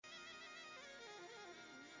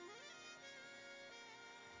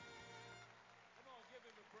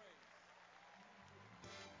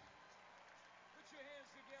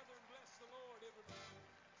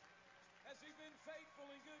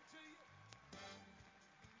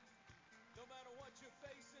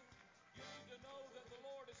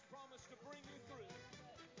promised to bring you through.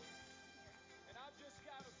 And I've just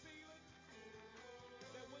got a feeling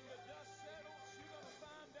that when the dust settles, you're going to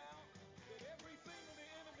find out that everything the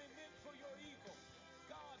enemy meant for your evil,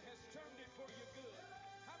 God has turned it for your good.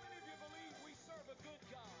 How many of you believe we serve a good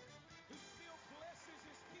God who still blesses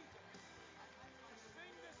his people?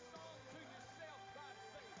 Sing this song to yourself by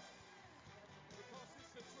faith because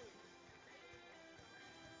it's the truth.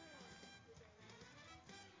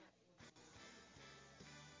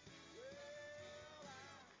 Well, I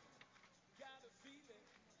got a feeling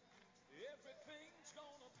everything's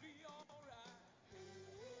gonna be alright.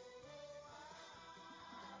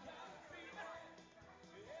 I got a feeling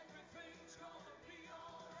everything's gonna be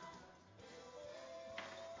alright.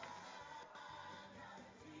 I got a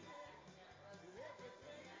feeling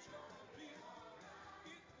everything's gonna be alright.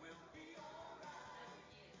 It will be alright.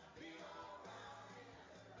 Be alright.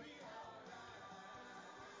 Be alright.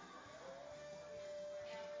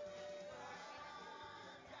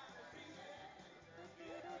 I got a feeling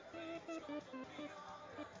everything's gonna be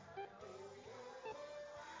alright.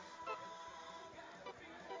 I got a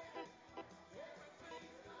feeling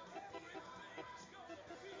everything's gonna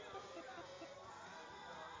be alright.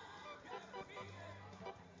 I got a feeling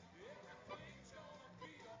everything's gonna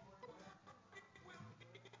be alright. It will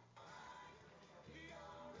be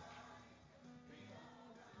alright. Be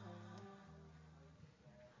alright.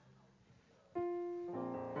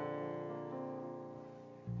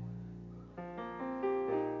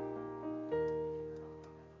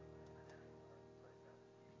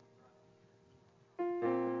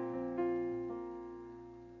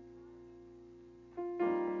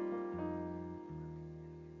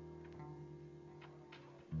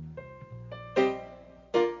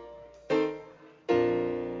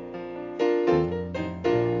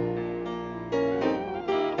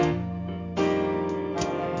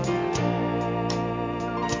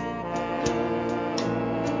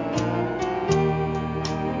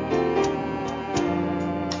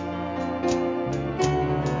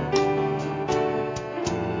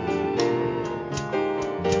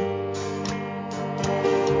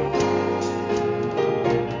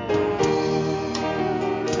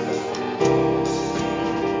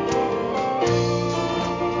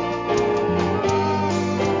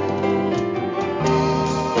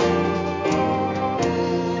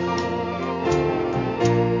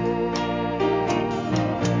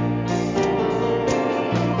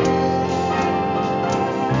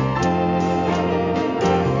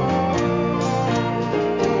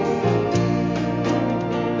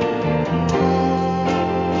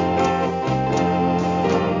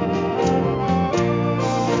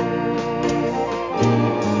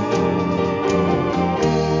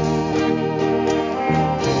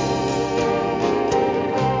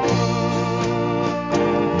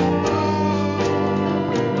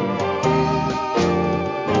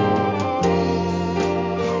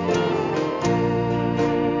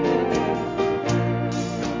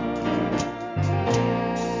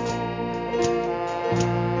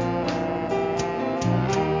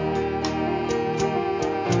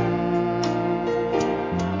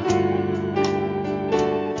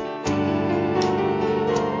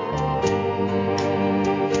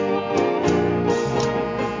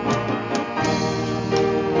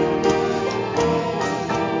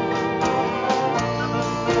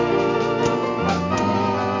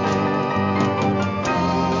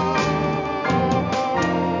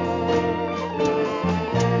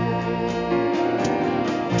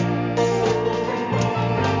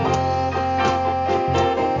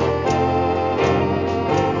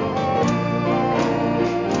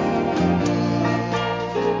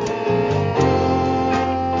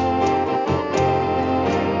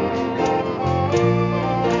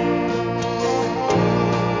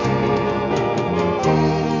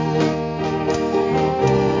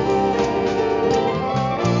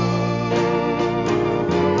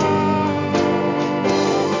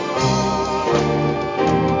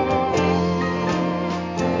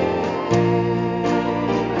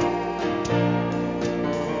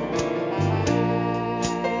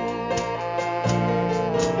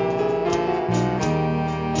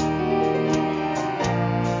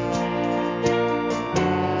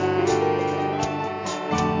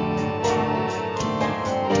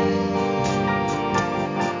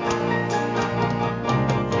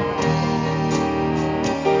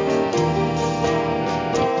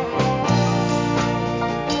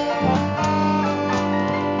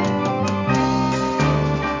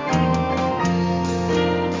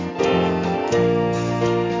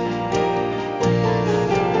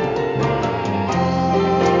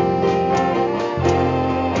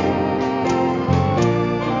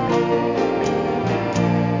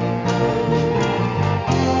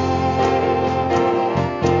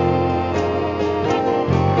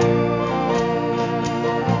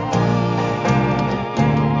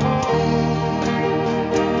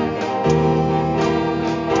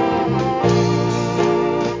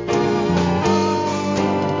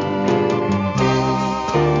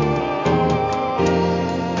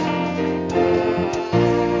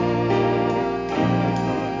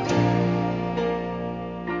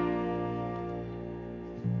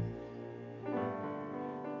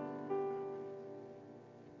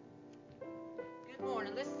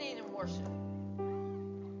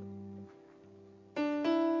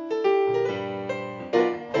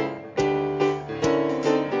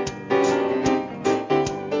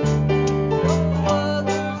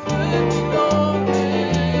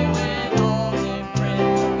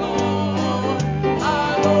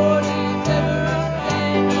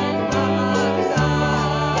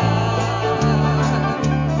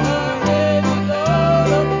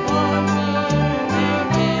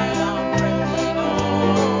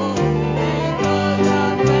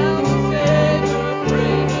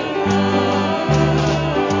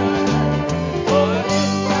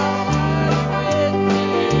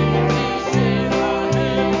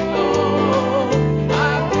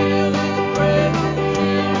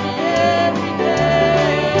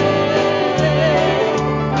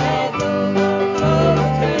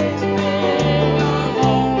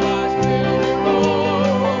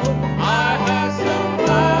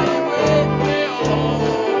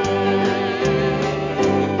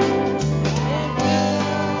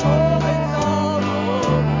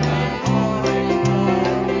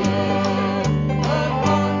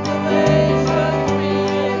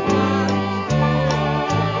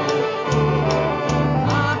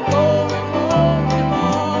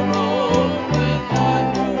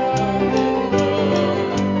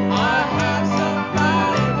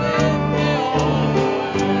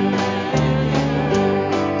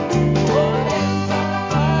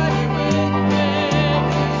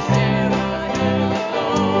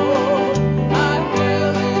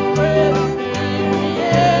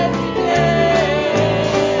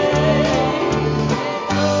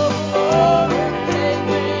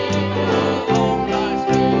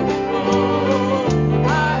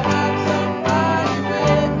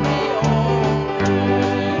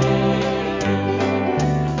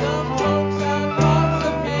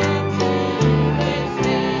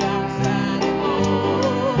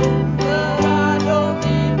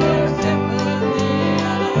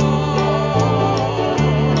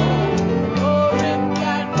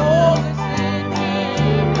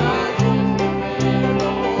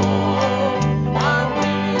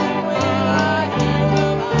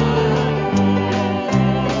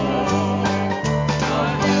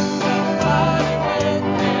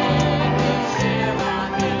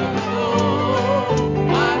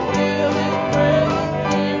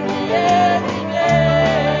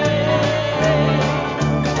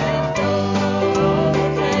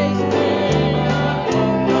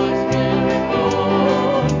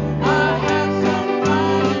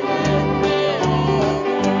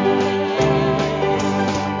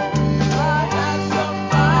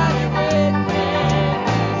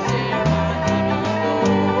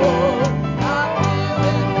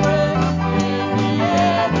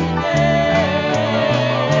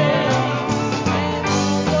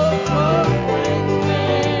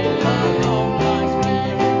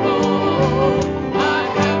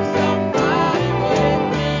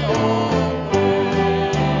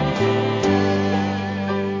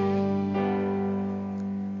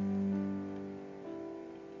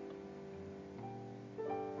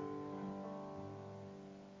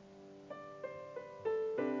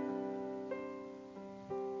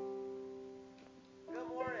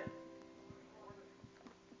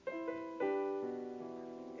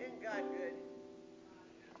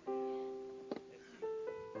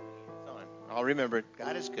 I'll remember it.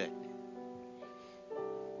 God is good.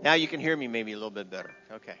 Now you can hear me maybe a little bit better.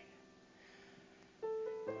 Okay.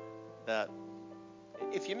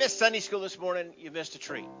 If you missed Sunday school this morning, you missed a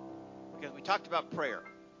treat. Because we talked about prayer.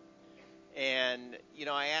 And,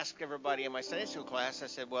 I asked everybody in my Sunday school class, I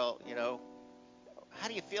said, well, how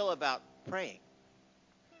do you feel about praying?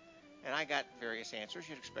 And I got various answers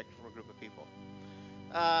you'd expect from a group of people.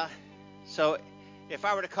 So if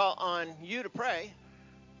I were to call on you to pray,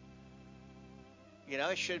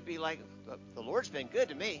 it should be like, the Lord's been good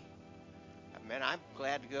to me. Man, I'm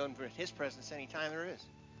glad to go in His presence anytime there is.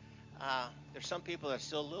 There's some people that are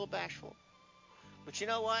still a little bashful. But you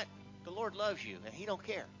know what? The Lord loves you, and He don't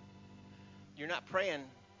care. You're not praying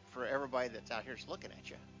for everybody that's out here looking at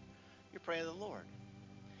you. You're praying to the Lord.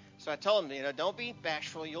 So I told him, don't be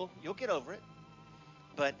bashful. You'll get over it.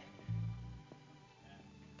 But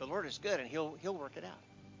the Lord is good, and He'll work it out.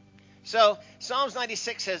 So Psalms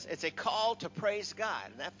 96 says it's a call to praise God.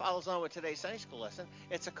 And that follows on with today's Sunday school lesson.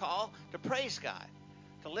 It's a call to praise God,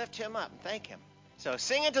 to lift Him up and thank Him. So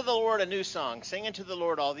sing unto the Lord a new song. Sing unto the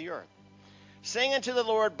Lord all the earth. Sing unto the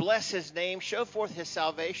Lord, bless His name. Show forth His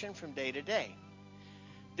salvation from day to day.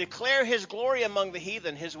 Declare His glory among the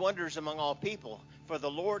heathen, His wonders among all people. For the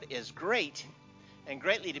Lord is great and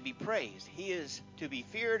greatly to be praised. He is to be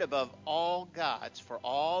feared above all gods, for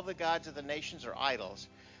all the gods of the nations are idols,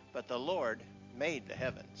 but the Lord made the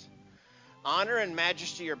heavens. Honor and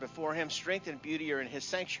majesty are before Him, strength and beauty are in His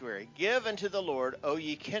sanctuary. Give unto the Lord, O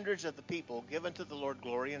ye kindreds of the people, give unto the Lord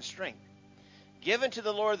glory and strength. Give unto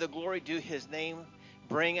the Lord the glory due His name,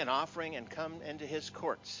 bring an offering and come into His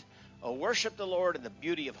courts. O worship the Lord in the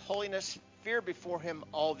beauty of holiness, fear before Him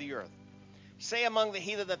all the earth. Say among the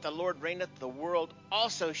heathen that the Lord reigneth, the world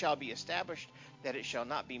also shall be established, that it shall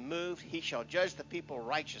not be moved. He shall judge the people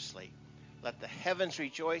righteously. Let the heavens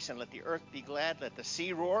rejoice, and let the earth be glad. Let the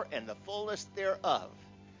sea roar, and the fullness thereof.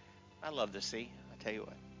 I love the sea, I tell you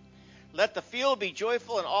what. Let the field be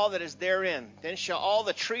joyful, and all that is therein. Then shall all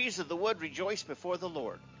the trees of the wood rejoice before the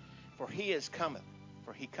Lord. For He is cometh.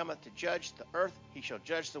 For He cometh to judge the earth. He shall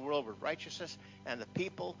judge the world with righteousness, and the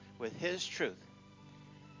people with His truth.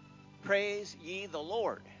 Praise ye the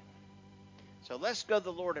Lord. So let's go to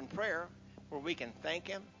the Lord in prayer, where we can thank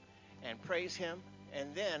Him and praise Him,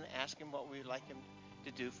 and then ask Him what we'd like Him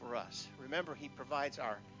to do for us. Remember, He provides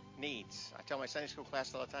our needs. I tell my Sunday school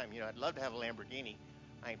class all the time, I'd love to have a Lamborghini.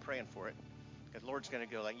 I ain't praying for it, because the Lord's going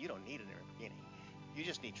to go like, you don't need a Lamborghini. You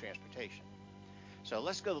just need transportation. So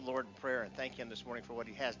let's go to the Lord in prayer and thank Him this morning for what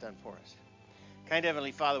He has done for us. Kind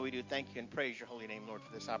Heavenly Father, we do thank You and praise Your holy name, Lord,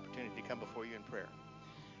 for this opportunity to come before You in prayer.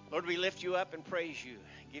 Lord, we lift You up and praise You,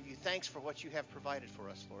 give You thanks for what You have provided for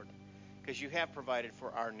us, Lord, because You have provided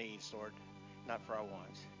for our needs, Lord, not for our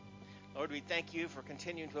wants. Lord, we thank You for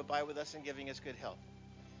continuing to abide with us and giving us good health.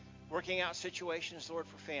 Working out situations, Lord,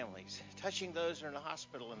 for families, touching those who are in the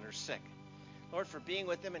hospital and they're sick. Lord, for being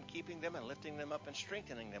with them and keeping them and lifting them up and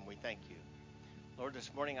strengthening them, we thank You. Lord,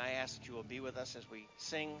 this morning I ask that You will be with us as we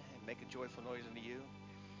sing and make a joyful noise unto You,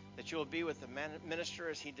 that You will be with the minister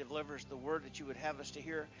as he delivers the word that You would have us to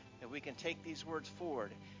hear, that we can take these words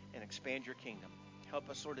forward and expand Your kingdom. Help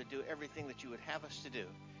us, Lord, to do everything that You would have us to do.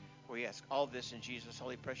 We ask all this in Jesus'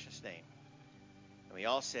 holy, precious name. And we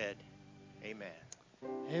all said, amen.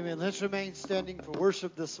 Amen. Let's remain standing for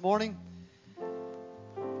worship this morning.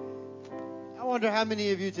 I wonder how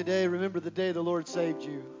many of you today remember the day the Lord saved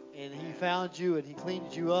you, and He found you, and He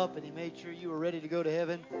cleaned you up, and He made sure you were ready to go to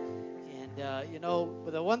heaven. And,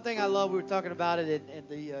 but the one thing I love, we were talking about it in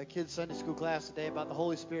the kids' Sunday school class today about the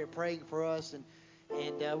Holy Spirit praying for us. And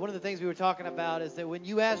one of the things we were talking about is that when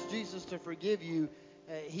you ask Jesus to forgive you,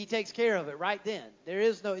 He takes care of it right then. There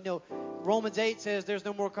is no, Romans 8 says there's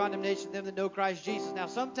no more condemnation to them that know Christ Jesus. Now,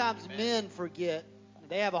 sometimes men forget.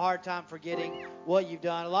 They have a hard time forgetting what you've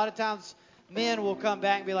done. A lot of times men will come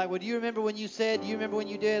back and be like, well, do you remember when you said, do you remember when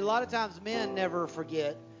you did? A lot of times men never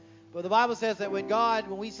forget. But the Bible says that when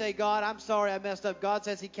we say, God, I'm sorry I messed up, God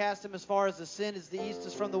says He cast them as far as the sin is the east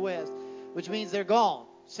is from the west, which means they're gone.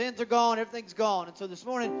 Sins are gone, everything's gone. And so this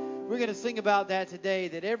morning, we're going to sing about that today,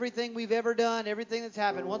 that everything we've ever done, everything that's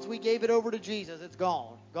happened, once we gave it over to Jesus, it's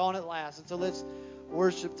gone. Gone at last. And so let's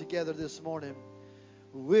worship together this morning.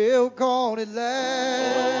 Well, gone at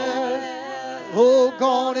last. Oh,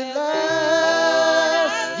 gone at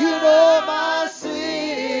last. You know my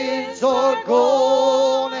sins are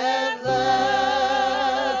gone at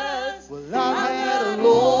last. Well, I've had a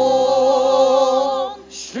long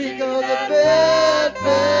streak of the bad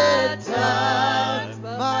times.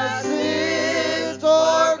 My sins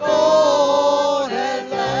are gone at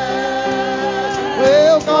last.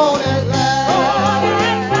 Well, gone at last.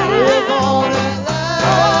 Well, gone at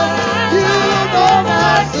last. You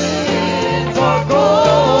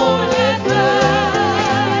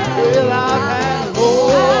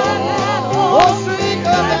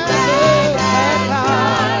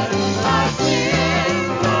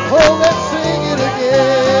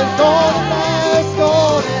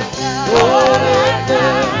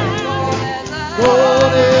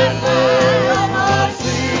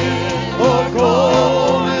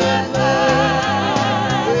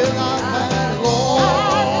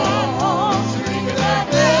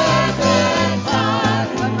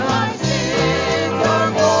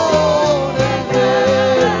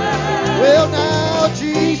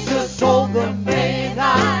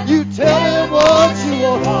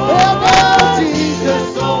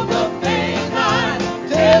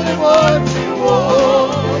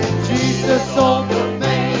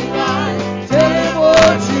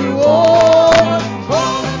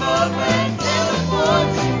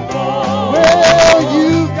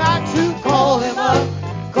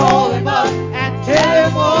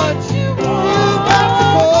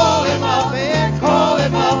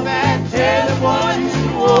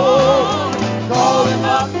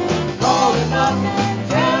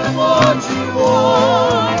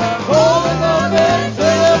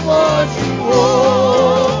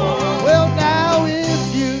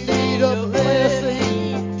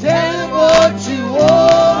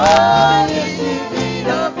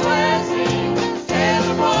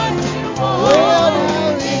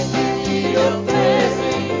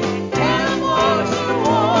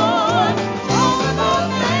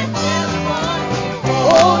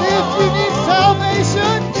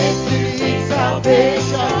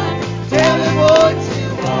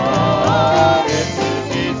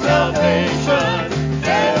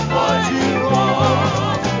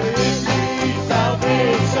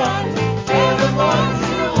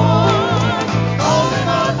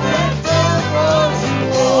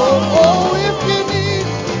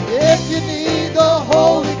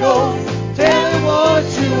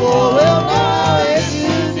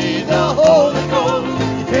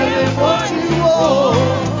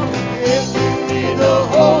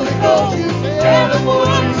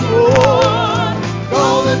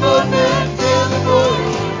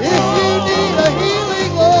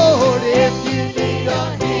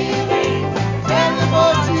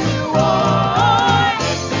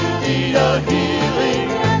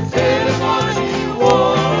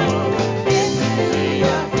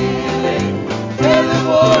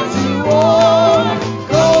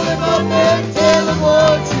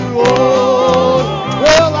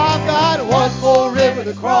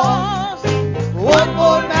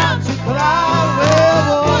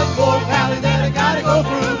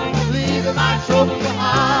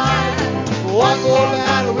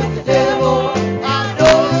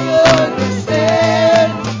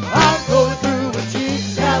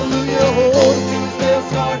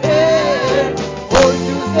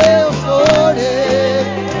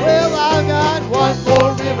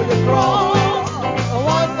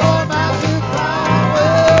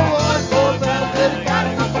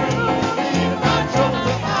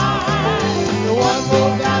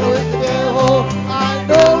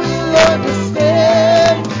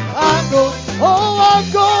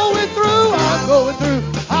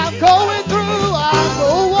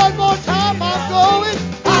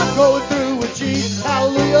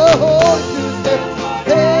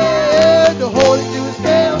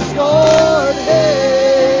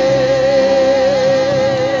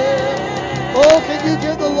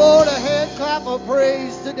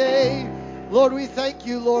Lord, we thank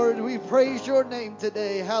you, Lord. We praise your name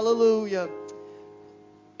today. Hallelujah.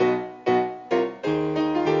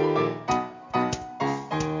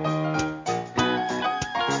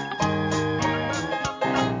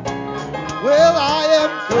 Well, I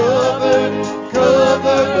am covered,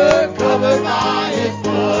 we're covered by His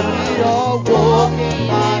blood. We are walking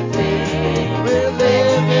by faith, we're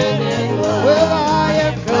living in love. Well, I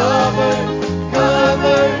am covered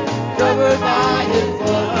by His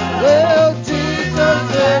blood. Well, Jesus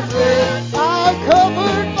is risen. I'm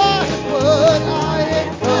covered by His blood. I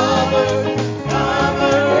am covered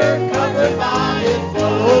by His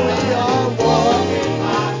blood. Oh, we are walking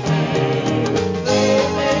by faith,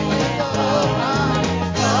 living in love.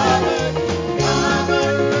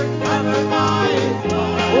 Covered by His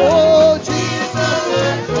blood. Oh, Jesus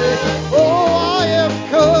is risen. Oh, I am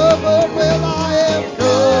covered. Well, I am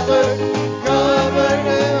covered by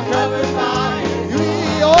His blood.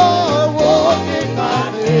 We are walking by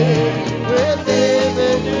faith. We're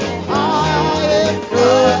living in. I am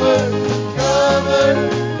covered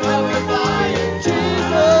by Jesus.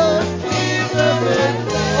 Jesus is risen.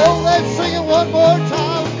 Oh, let's sing it one more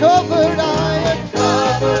time. Covered, I am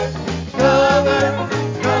covered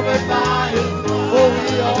by His blood. Oh, we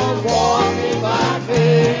are walking by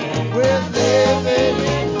faith. We're living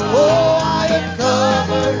in. Oh, I am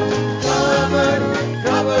covered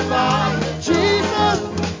by Jesus.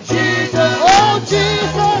 Jesus. Oh,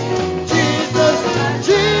 Jesus.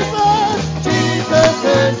 Jesus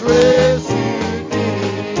has rescued me.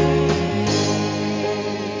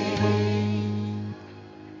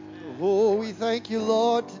 Oh, we thank you,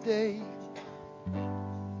 Lord, today.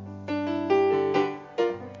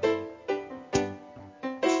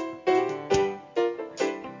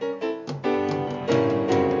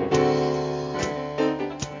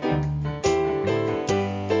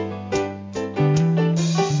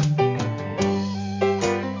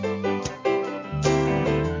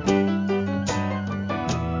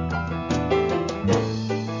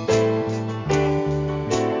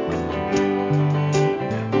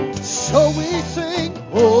 So we sing,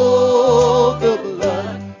 oh, the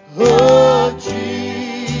blood of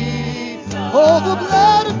Jesus. Oh, the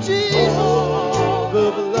blood of Jesus. Oh,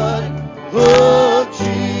 the blood of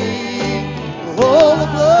Jesus. Oh, the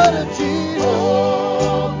blood of Jesus.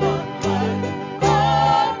 Oh, the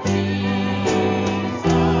blood of Jesus.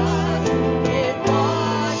 It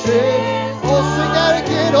washes. Oh, sing that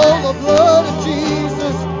again. Oh, the blood of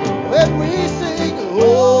Jesus. When we sing,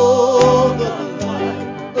 oh, the blood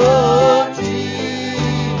of Jesus.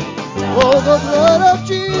 Oh, the blood of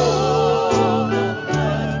Jesus.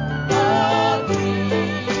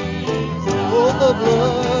 Oh, the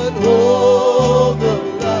blood, oh, the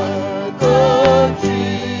blood of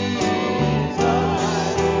Jesus.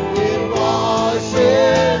 It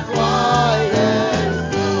washes white as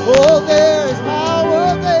snow. Oh, there is power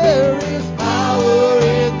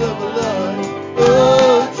in the blood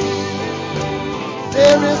of Jesus.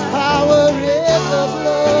 There is power in the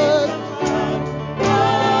blood.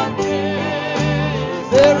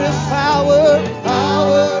 There is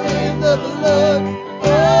power in the blood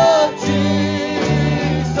of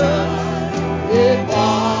Jesus. It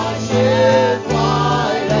washes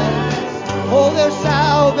white as snow. Oh, there's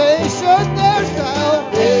salvation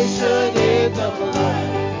in the blood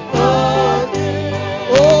of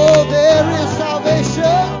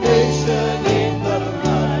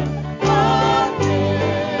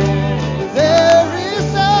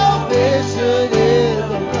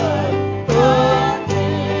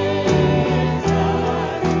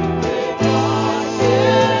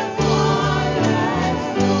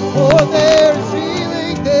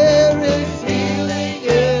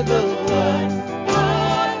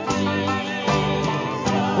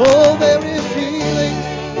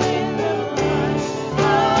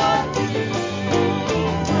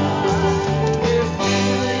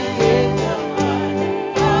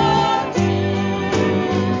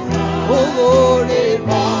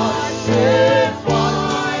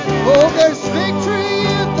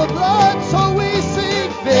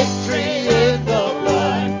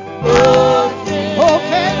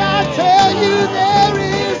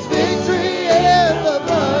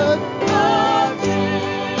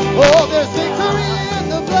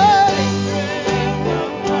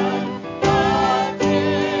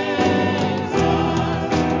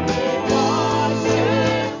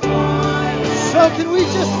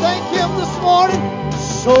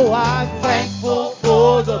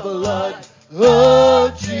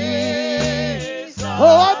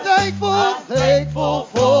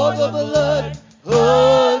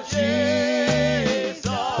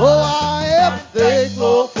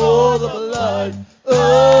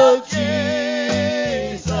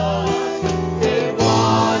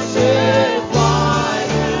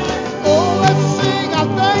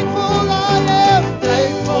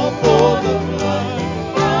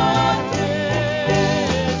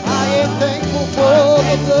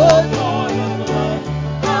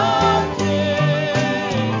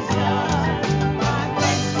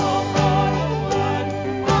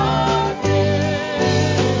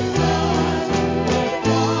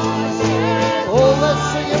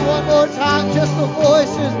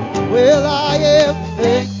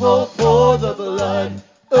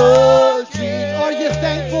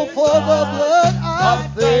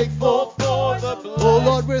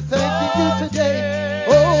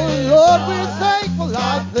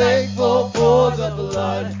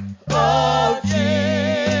of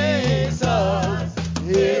Jesus.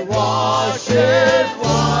 It washes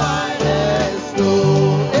white as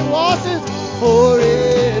snow. It washes, for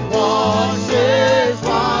it washes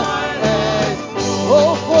white as snow.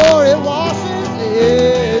 Oh, for it washes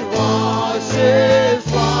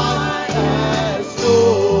white as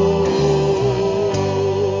snow.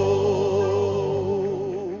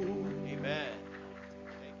 Amen.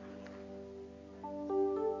 Thank you, Lord.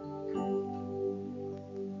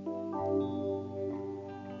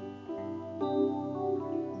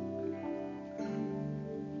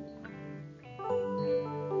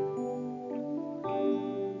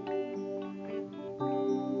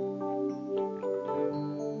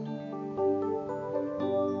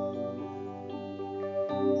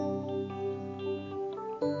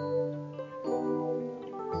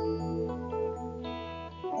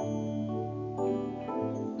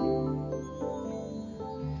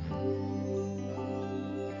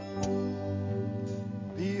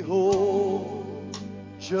 Behold,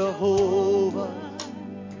 Jehovah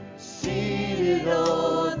seated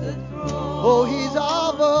on the throne. Oh, he's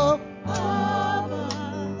Abba, Father.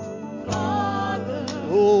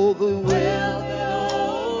 Oh, the wealth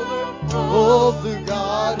of the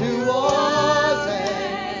God who was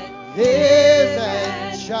and is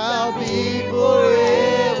and shall be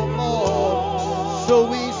forevermore. So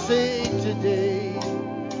we sing today,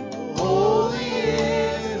 holy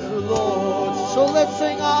is the Lord. So let's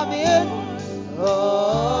sing Amen.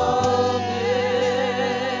 Amen.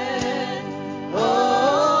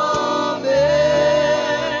 Amen.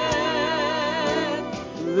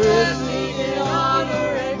 Blessing and honor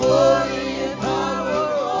and glory and power.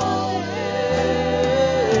 Amen.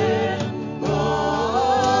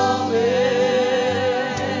 Amen.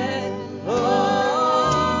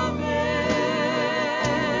 Amen.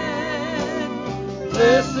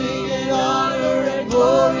 Blessing and honor and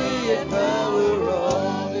glory and power.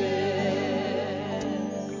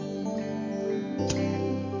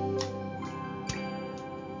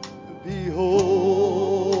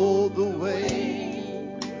 Behold the way,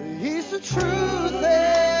 he's the truth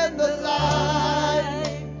and the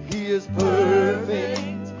light. He is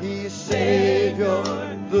perfect, he's Savior,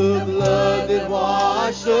 the blood that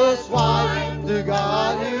washed us white. The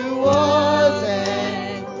God who was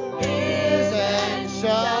and is and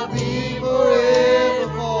shall be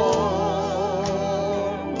forevermore.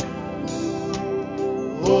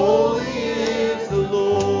 Holy is the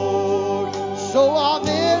Lord. So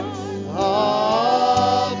amen.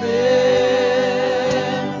 Amen.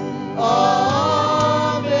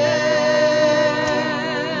 Amen.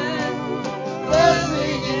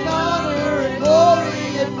 Blessing and honor and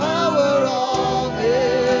glory and power. Amen.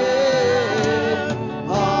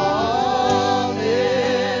 Amen.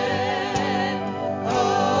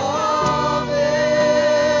 Amen.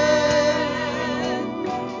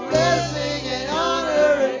 Blessing and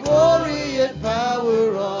honor and glory and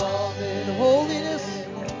power. Amen. Holiness.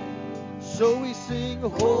 So we sing,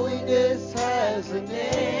 holiness has a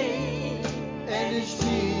name, and it's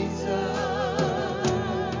Jesus.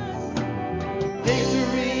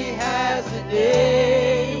 Victory has a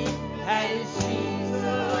name, and it's Jesus.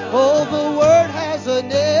 Oh, the Word has a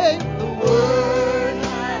name. The Word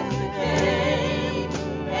has a name,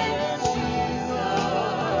 and it's Jesus.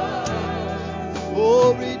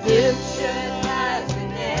 Oh, redemption has a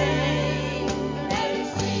name, and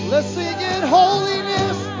it's Jesus. Let's sing it,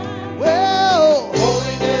 holiness. Well,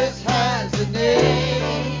 holiness has a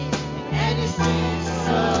name, and it's Jesus.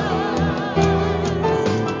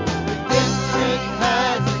 Redemption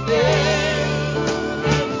has a name,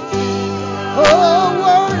 and it's Jesus. Oh,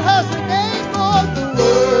 Word has a name, Lord. The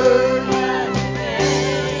Word has a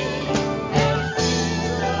name, and it's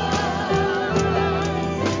Jesus.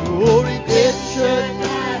 Oh, redemption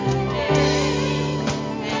has a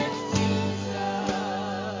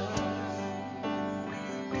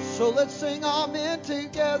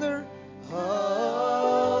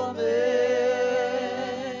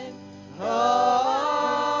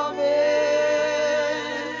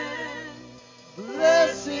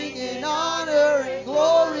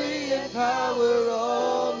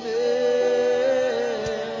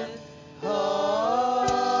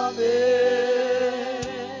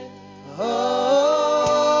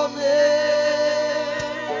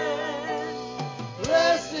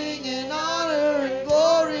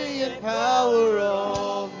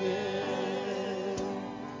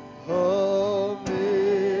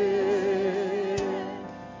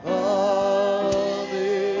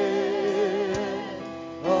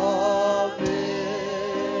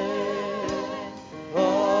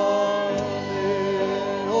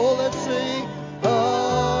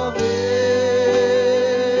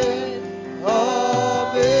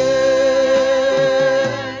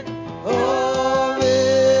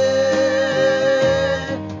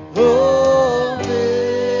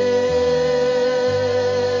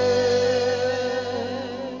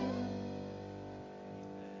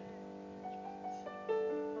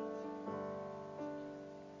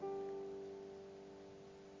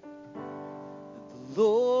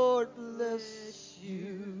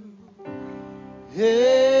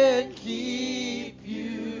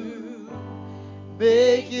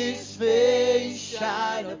make his face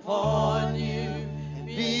shine upon you, and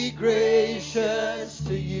be gracious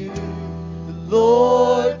to you. The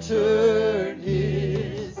Lord turn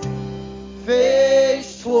his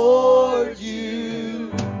face toward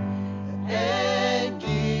you and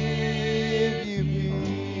give you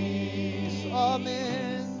peace. Amen.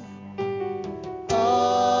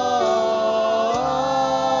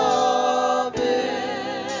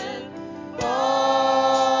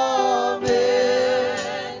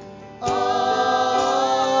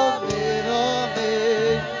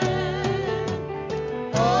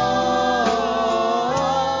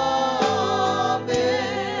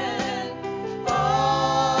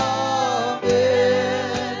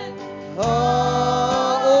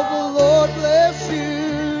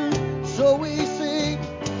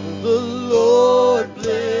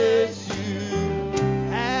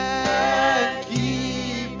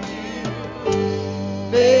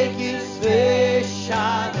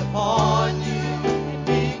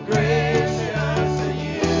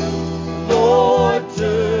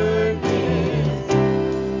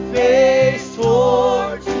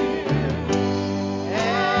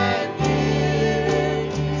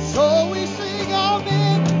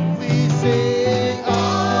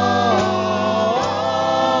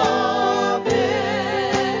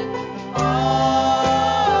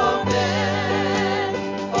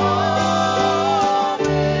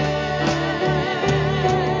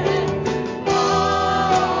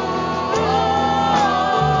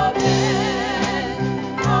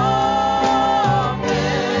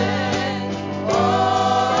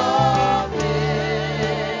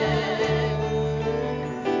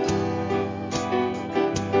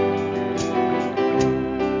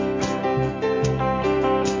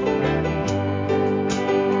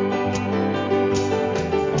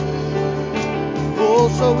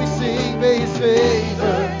 So we sing, may his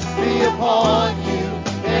favor be upon you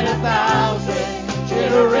and 1,000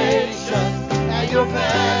 generations, and your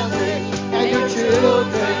family, and your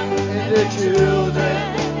children, and their children.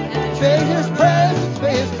 May his presence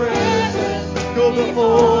go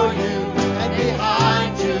before you, and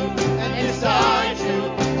behind you, and beside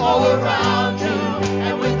you, all around you,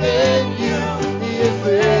 and within you. He is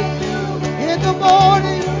with you in the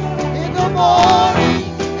morning, in the morning.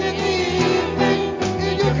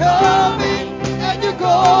 Coming and you're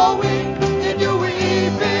going, and you're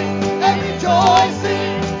weeping and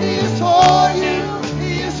rejoicing. He is for you,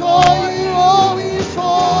 he is for you, oh, he is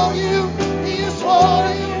for you, he is for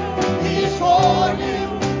you, he is for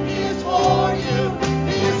you, he is for you,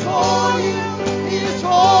 he is for you, he is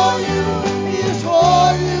for you, he is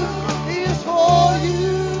for you, he is for you.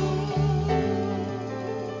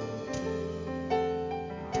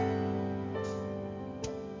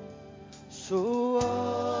 So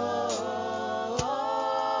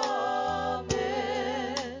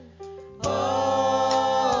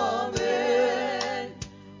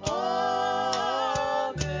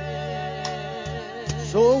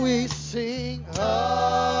so we sing, Amen,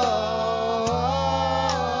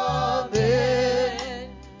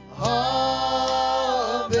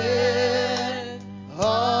 Amen,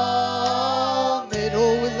 Amen.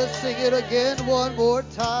 Oh, let's sing it again one more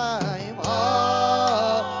time. Amen,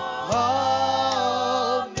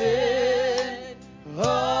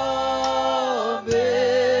 Amen,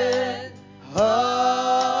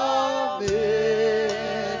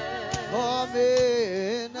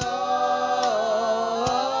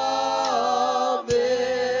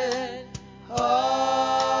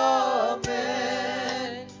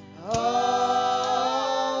 Amen, Amen.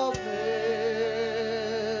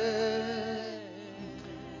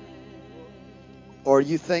 Or are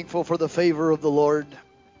you thankful for the favor of the Lord?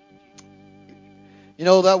 You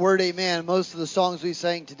know that word amen, most of the songs we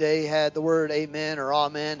sang today had the word amen or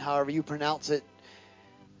amen, however you pronounce it.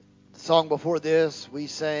 The song before this, we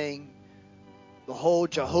sang,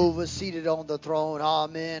 behold Jehovah seated on the throne,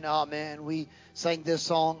 amen, amen. We sang this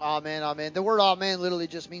song, amen, amen. The word amen literally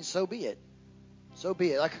just means so be it. So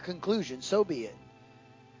be it, like a conclusion, so be it.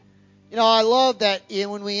 You know, I love that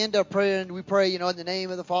when we end up praying, we pray, in the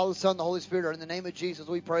name of the Father, the Son, the Holy Spirit, or in the name of Jesus,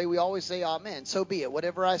 we pray. We always say, amen. So be it.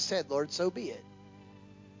 Whatever I said, Lord, so be it.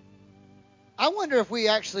 I wonder if we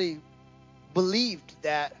actually believed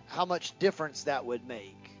that, how much difference that would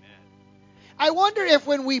make. I wonder if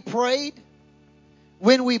when we prayed,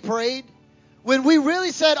 when we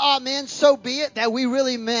really said, amen, so be it, that we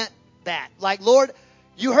really meant that. Like, Lord,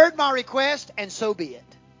 you heard my request, and so be it.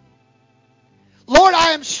 Lord,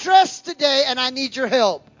 I am stressed today and I need your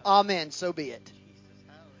help. Amen. So be it.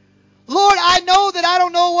 Lord, I know that I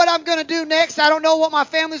don't know what I'm going to do next. I don't know what my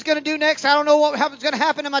family's going to do next. I don't know what's going to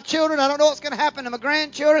happen to my children. I don't know what's going to happen to my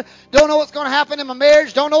grandchildren. Don't know what's going to happen in my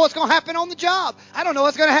marriage. Don't know what's going to happen on the job. I don't know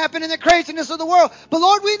what's going to happen in the craziness of the world. But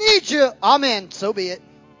Lord, we need you. Amen. So be it.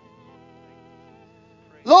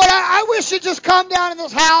 Lord, I wish you'd just come down in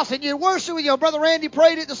this house and you'd worship with you. Brother Randy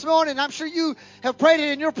prayed it this morning. I'm sure you have prayed it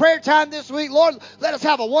in your prayer time this week. Lord, let us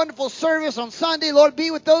have a wonderful service on Sunday. Lord,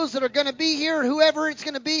 be with those that are going to be here, whoever it's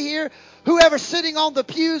going to be here, whoever's sitting on the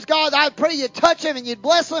pews. God, I pray you'd touch them and you'd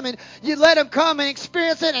bless them and you'd let them come and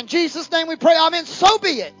experience it. In Jesus' name we pray. Amen. So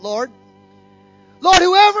be it, Lord. Lord,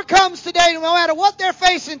 whoever comes today, no matter what they're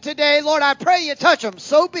facing today, Lord, I pray you touch them.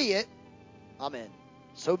 So be it. Amen.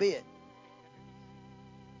 So be it.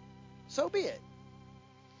 So be it.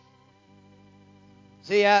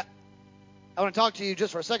 See, I want to talk to you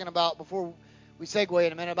just for a second about, before we segue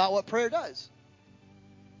in a minute, about what prayer does.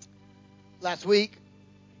 Last week,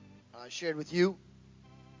 I shared with you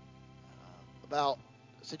about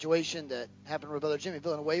a situation that happened with Brother Jimmy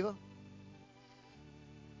Villanueva.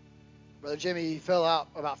 Brother Jimmy fell out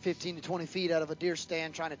about 15 to 20 feet out of a deer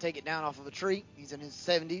stand trying to take it down off of a tree. He's in his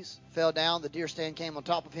 70s. Fell down. The deer stand came on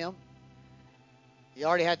top of him. He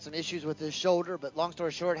already had some issues with his shoulder, but long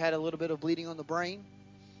story short, had a little bit of bleeding on the brain.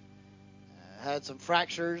 Had some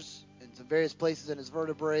fractures in some various places in his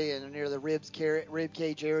vertebrae and near the rib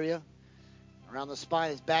cage area. Around the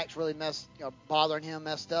spine, his back's really bothering him,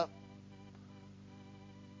 messed up.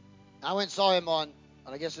 I went and saw him on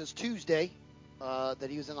I guess it was Tuesday, that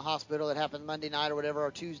he was in the hospital. It happened Monday night or whatever,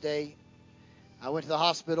 or Tuesday. I went to the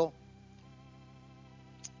hospital,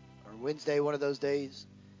 or Wednesday, one of those days.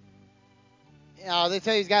 You know, they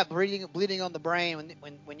tell you he's got bleeding on the brain.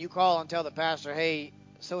 When you call and tell the pastor, hey,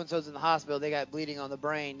 so-and-so's in the hospital, they got bleeding on the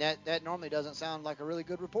brain, that normally doesn't sound like a really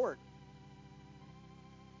good report.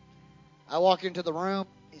 I walk into the room.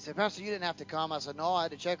 He said, Pastor, you didn't have to come. I said, no, I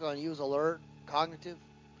had to check on you. He was alert, cognitive.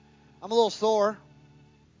 I'm a little sore.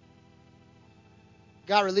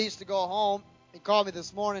 Got released to go home. He called me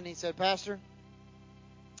this morning. He said, Pastor,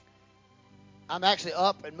 I'm actually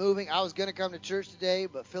up and moving. I was going to come to church today,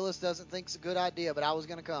 but Phyllis doesn't think it's a good idea, but I was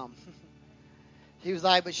going to come. He was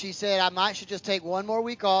like, but she said, I should just take one more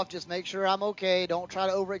week off, just make sure I'm okay. Don't try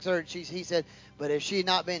to overexert. He said, but if she had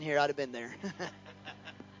not been here, I'd have been there.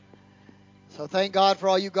 So thank God for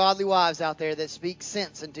all you godly wives out there that speak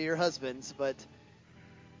sense into your husbands. But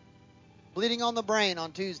bleeding on the brain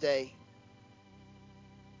on Tuesday,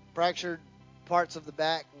 fractured parts of the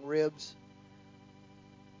back and ribs.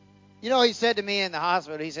 You know, he said to me in the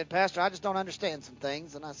hospital, he said, Pastor, I just don't understand some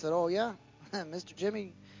things. And I said, oh, yeah, Mr.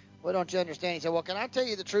 Jimmy, what don't you understand? He said, well, can I tell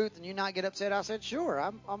you the truth and you not get upset? I said, sure,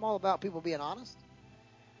 I'm all about people being honest.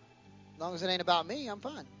 As long as it ain't about me, I'm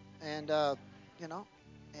fine. And,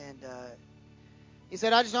 he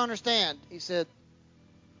said, I just don't understand. He said,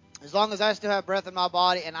 as long as I still have breath in my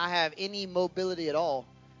body and I have any mobility at all,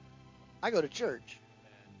 I go to church.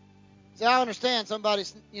 He said, I understand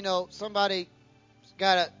somebody's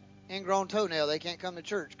got an ingrown toenail. They can't come to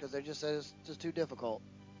church because they just said it's just too difficult.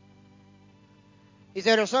 He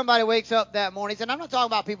said, if somebody wakes up that morning, he said, I'm not talking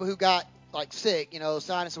about people who got like sick,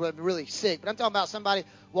 sinus or really sick, but I'm talking about somebody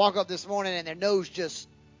woke up this morning and their nose just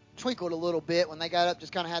twinkled a little bit when they got up,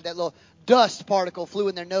 just kind of had that little dust particle flew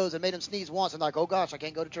in their nose and made them sneeze once and like, oh gosh, I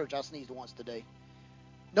can't go to church. I sneezed once today.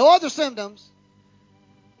 No other symptoms.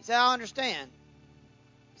 He said, I understand.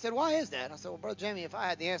 He said, why is that? I said, well, Brother Jamie, if I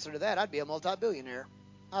had the answer to that, I'd be a multi-billionaire.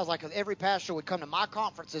 I was like, every pastor would come to my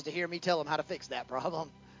conferences to hear me tell them how to fix that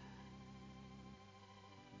problem.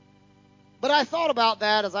 But I thought about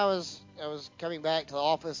that as I was coming back to the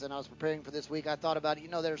office and I was preparing for this week. I thought about it.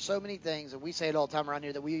 There are so many things, and we say it all the time around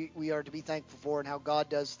here, that we are to be thankful for and how God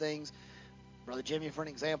does things. Brother Jimmy, for an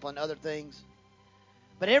example, and other things.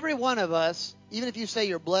 But every one of us, even if you say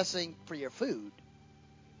your blessing for your food,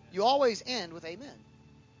 you always end with amen.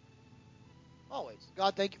 Always.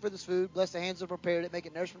 God, thank you for this food. Bless the hands that prepared it. Make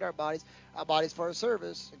it nourishment to our bodies for our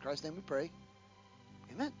service. In Christ's name we pray.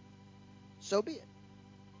 Amen. So be it.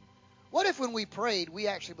 What if when we prayed, we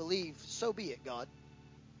actually believed, so be it, God?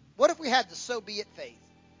 What if we had the so be it faith?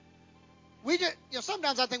 We just,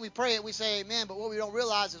 sometimes I think we pray it, we say amen, but what we don't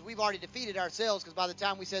realize is we've already defeated ourselves because by the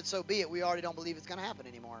time we said so be it, we already don't believe it's going to happen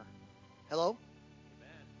anymore. Hello?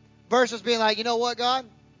 Amen. Versus being like, you know what, God?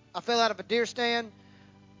 I fell out of a deer stand.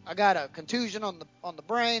 I got a contusion on the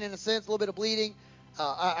brain, in a sense, a little bit of bleeding.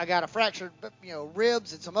 I got a fractured,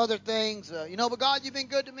 ribs and some other things. But God, you've been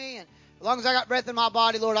good to me, and as long as I got breath in my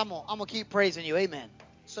body, Lord, I'm gonna keep praising you. Amen.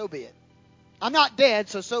 So be it. I'm not dead,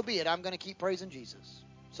 so be it. I'm gonna keep praising Jesus.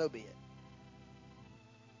 So be it.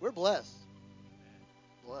 We're blessed.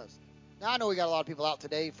 Blessed. Now, I know we got a lot of people out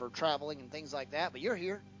today for traveling and things like that, but you're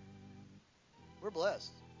here. We're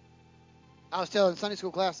blessed. I was telling Sunday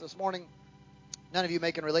school class this morning, none of you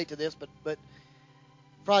may can relate to this, but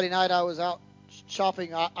Friday night I was out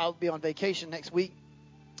shopping. I'll be on vacation next week,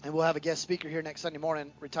 and we'll have a guest speaker here next Sunday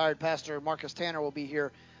morning. Retired Pastor Marcus Tanner will be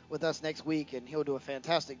here with us next week, and he'll do a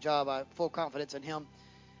fantastic job. I have full confidence in him.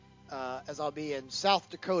 As I'll be in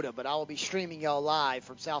South Dakota, but I will be streaming y'all live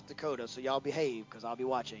from South Dakota, so y'all behave because I'll be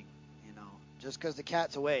watching. Just because the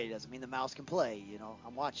cat's away doesn't mean the mouse can play.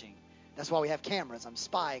 I'm watching. That's why we have cameras. I'm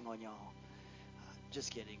spying on y'all.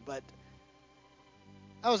 Just kidding. But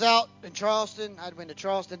I was out in Charleston. I'd been to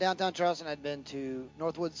Charleston, downtown Charleston. I'd been to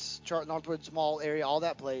Northwoods Mall area, all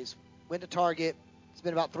that place. Went to Target. It's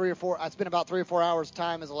been about 3 or 4. I spent about 3 or 4 hours.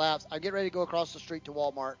 Time has elapsed. I get ready to go across the street to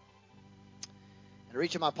Walmart, and I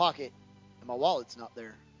reach in my pocket, and my wallet's not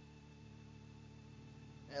there.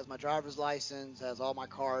 It has my driver's license, has all my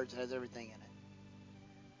cards, it has everything in it.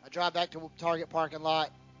 I drive back to Target parking lot.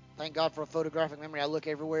 Thank God for a photographic memory. I look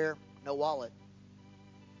everywhere. No wallet.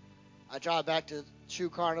 I drive back to Shoe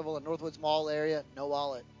Carnival in Northwoods Mall area. No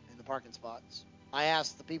wallet in the parking spots. I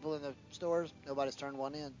asked the people in the stores. Nobody's turned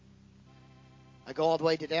one in. I go all the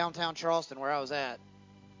way to downtown Charleston where I was at.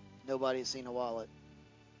 Nobody's seen a wallet.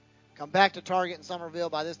 Come back to Target in Somerville.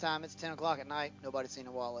 By this time, it's 10 o'clock at night. Nobody's seen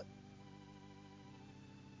a wallet.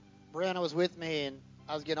 Brianna was with me, and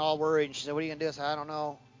I was getting all worried. And she said, "What are you going to do?" I said, "I don't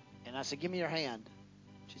know." And I said, "Give me your hand."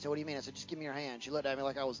 She said, "What do you mean?" I said, "Just give me your hand." She looked at me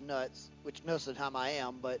like I was nuts, which most of the time I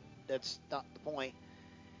am, but that's not the point.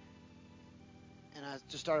 And I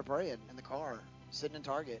just started praying in the car, sitting in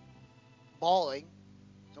Target, bawling.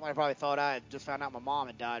 Somebody probably thought I had just found out my mom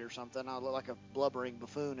had died or something. I looked like a blubbering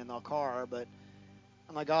buffoon in the car, but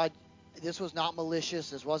I'm like, God, this was not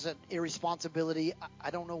malicious. This wasn't irresponsibility.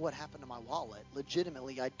 I don't know what happened to my wallet.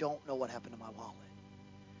 Legitimately, I don't know what happened to my wallet.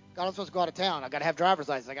 God, I'm supposed to go out of town. I got to have driver's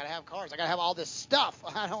license. I got to have cars. I got to have all this stuff.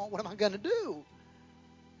 What am I going to do?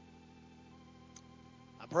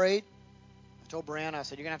 I prayed. I told Brianna, I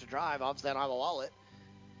said, "You're going to have to drive. Obviously, I don't have a wallet."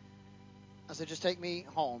 I said, "Just take me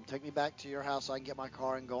home. Take me back to your house so I can get my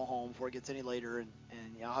car and go home before it gets any later. And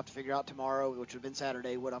I'll have to figure out tomorrow, which would have been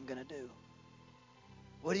Saturday, what I'm going to do."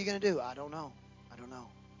 "What are you going to do?" "I don't know. I don't know."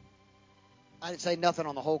 I didn't say nothing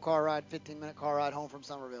on the whole car ride, 15-minute car ride home from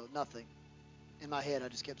Somerville. Nothing. In my head, I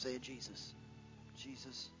just kept saying, "Jesus,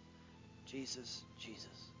 Jesus, Jesus, Jesus."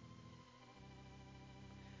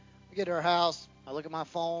 We get to our house. I look at my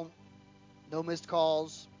phone. No missed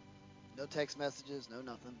calls. No text messages. No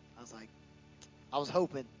nothing. I was like, I was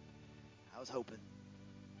hoping.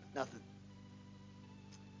 Nothing.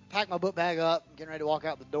 Pack my book bag up. I'm getting ready to walk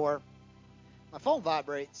out the door. My phone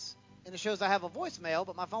vibrates, and it shows I have a voicemail,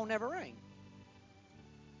 but my phone never rang.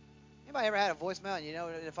 Anybody ever had a voicemail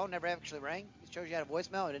and the phone never actually rang? It shows you had a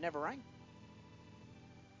voicemail and it never rang.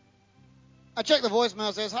 I check the voicemail.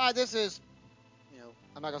 It says, "Hi, this is,"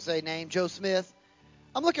 I'm not going to say name, Joe Smith.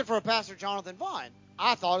 "I'm looking for a Pastor Jonathan Vaughn."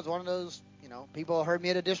 I thought it was one of those, people who heard me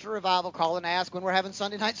at a district revival call and ask when we're having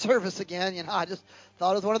Sunday night service again. I just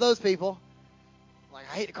thought it was one of those people. Like,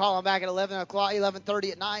 I hate to call them back at 11 o'clock,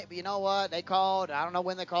 11:30 at night, but you know what? They called. I don't know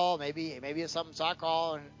when they called. Maybe it's something. So I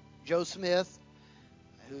call, and Joe Smith,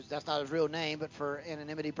 that's not his real name, but for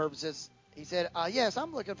anonymity purposes, he said, "Yes,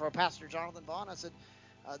 I'm looking for a Pastor Jonathan Vaughn." I said,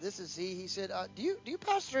 "This is he." He said, "Do you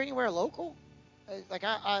pastor anywhere local?" Like,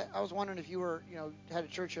 I was wondering if you were, had a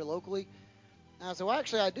church here locally. And I said, "Well,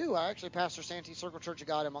 actually, I do. I actually pastor Santee Circle Church of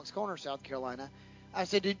God in Moncks Corner, South Carolina." I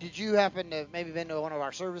said, did you happen to maybe been to one of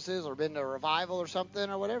our services or been to a revival or something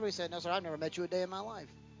or whatever?" He said, "No, sir, I've never met you a day in my life."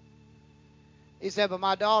 He said, "But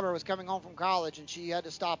my daughter was coming home from college, and she had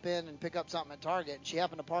to stop in and pick up something at Target, and she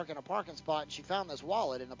happened to park in a parking spot, and she found this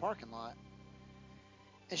wallet in the parking lot.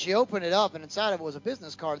 And she opened it up, and inside of it was a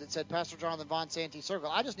business card that said, 'Pastor Jonathan Vaughn, Santee Circle.'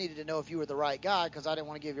 I just needed to know if you were the right guy because I didn't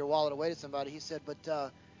want to give your wallet away to somebody." He said,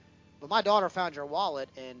 But my daughter found your wallet,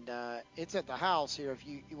 and it's at the house here if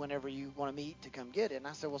whenever you want to meet to come get it." And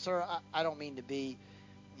I said, "Well, sir, I don't mean to be,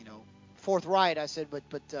 forthright." I said, but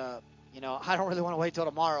I don't really want to wait till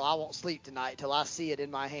tomorrow. I won't sleep tonight till I see it in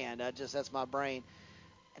my hand. That's my brain.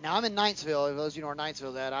 And now I'm in Knightsville. If those of you know where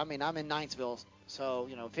Knightsville's at, I'm in Knightsville. So,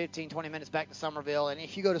 15, 20 minutes back to Somerville. And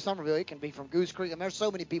if you go to Somerville, it can be from Goose Creek. There's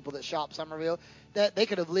so many people that shop Somerville that they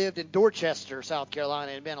could have lived in Dorchester, South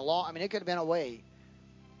Carolina, and been it could have been away.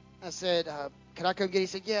 I said, "Could I come get it?" He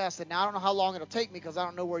said, "Yeah." I said, "Now, I don't know how long it'll take me because I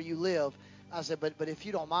don't know where you live." I said, but if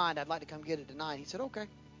you don't mind, I'd like to come get it tonight." He said, "Okay.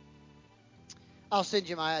 I'll send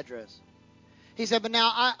you my address." He said, "But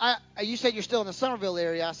now, you said you're still in the Somerville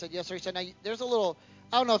area." I said, "Yes, sir." He said, "Now, there's a little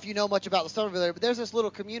I don't know if you know much about the Somerville area, but there's this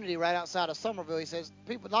little community right outside of Somerville. He says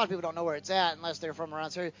a lot of people don't know where it's at unless they're from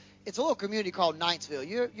around here. It's a little community called Knightsville.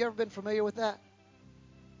 You ever been familiar with that?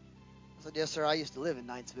 I said, yes, sir. I used to live in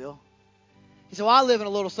Knightsville. He said, well, I live in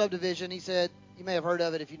a little subdivision. He said, you may have heard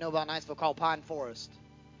of it if you know about Knightsville, called Pine Forest.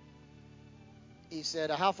 He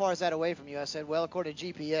said, how far is that away from you? I said, well, according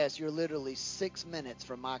to GPS, you're literally 6 minutes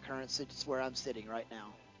from my current city, where I'm sitting right now.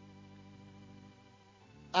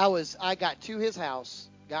 I got to his house,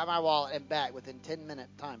 got my wallet, and back within 10-minute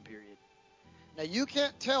time period. Now, you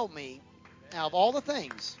can't tell me, now, of all the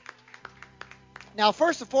things. Now,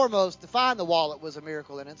 first and foremost, to find the wallet was a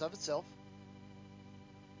miracle in and of itself.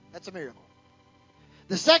 That's a miracle.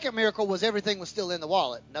 The second miracle was everything was still in the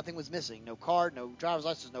wallet. Nothing was missing. No card, no driver's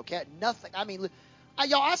license, no cat, nothing. I mean,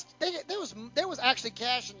 there was actually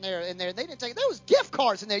cash in there. They didn't take it. There was gift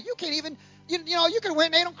cards in there. You can't even, you could have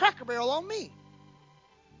went and ate on Cracker Barrel on me.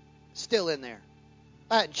 Still in there.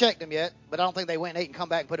 I hadn't checked them yet, but I don't think they went and ate and come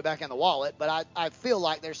back and put it back in the wallet. But I feel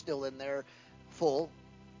like they're still in there full.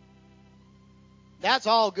 That's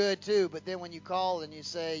all good, too, but then when you call and you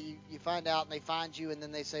say, you find out and they find you and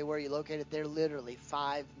then they say, where are you located? They're literally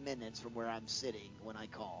 5 minutes from where I'm sitting when I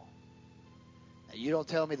call. Now, you don't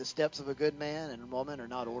tell me the steps of a good man and woman are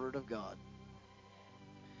not ordered of God.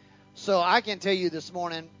 So I can tell you this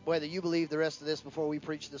morning, whether you believe the rest of this before we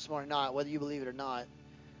preach this morning or not, whether you believe it or not,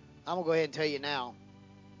 I'm going to go ahead and tell you now.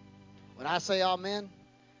 When I say amen,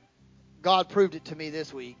 God proved it to me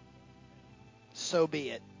this week. So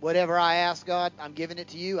be it. Whatever I ask God, I'm giving it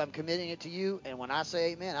to you. I'm committing it to you. And when I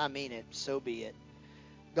say amen, I mean it. So be it.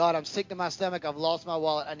 God, I'm sick to my stomach. I've lost my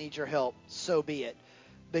wallet. I need your help. So be it.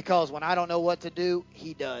 Because when I don't know what to do,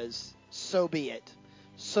 he does. So be it.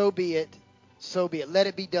 So be it. So be it. Let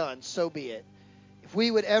it be done. So be it. If we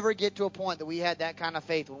would ever get to a point that we had that kind of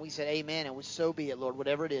faith when we said amen and so be it, Lord,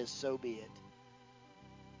 whatever it is, so be it.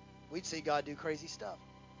 We'd see God do crazy stuff.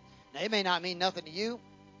 Now, it may not mean nothing to you,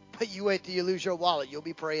 but you wait till you lose your wallet. You'll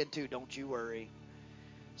be praying too. Don't you worry.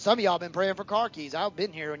 Some of y'all been praying for car keys. I've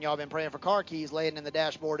been here when y'all been praying for car keys laying in the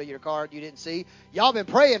dashboard of your car you didn't see. Y'all been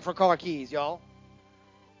praying for car keys, y'all.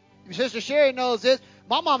 Your sister Sherry knows this.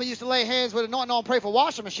 My mama used to lay hands with anointing on and pray for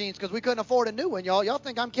washing machines because we couldn't afford a new one, y'all. Y'all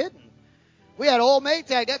think I'm kidding. We had an old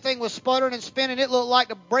Maytag. That thing was sputtering and spinning. It looked like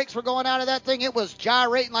the brakes were going out of that thing. It was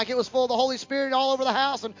gyrating like it was full of the Holy Spirit all over the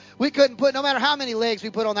house. And we couldn't put, no matter how many legs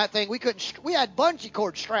we put on that thing, we had bungee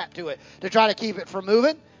cords strapped to it to try to keep it from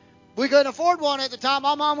moving. We couldn't afford one at the time.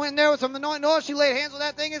 My mom went in there with some anointing oil. She laid hands on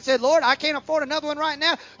that thing and said, Lord, I can't afford another one right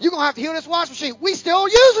now. You're going to have to heal this washing machine. We still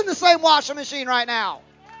using the same washing machine right now.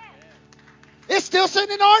 It's still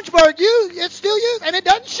sitting in Orangeburg. It's still used, and it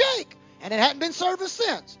doesn't shake. And it hadn't been serviced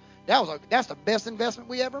since. That's the best investment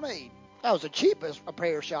we ever made. That was the cheapest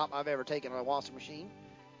repair shop I've ever taken on a washing machine.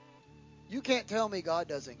 You can't tell me God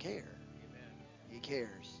doesn't care. He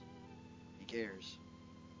cares. He cares.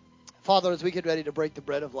 Father, as we get ready to break the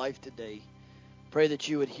bread of life today, pray that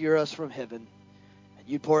you would hear us from heaven and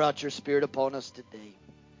you'd pour out your Spirit upon us today.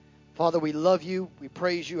 Father, we love you. We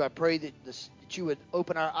praise you. I pray that you would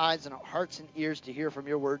open our eyes and our hearts and ears to hear from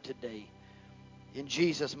your word today. In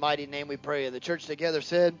Jesus' mighty name we pray. And the church together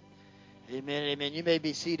said, amen, amen. You may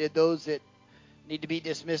be seated. Those that need to be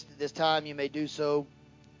dismissed at this time, you may do so.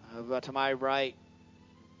 To my right,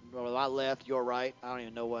 or my left, your right. I don't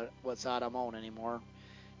even know what side I'm on anymore.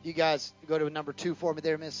 You guys go to number 2 for me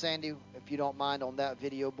there, Miss Sandy, if you don't mind, on that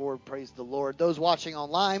video board. Praise the Lord. Those watching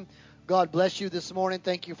online, God bless you this morning.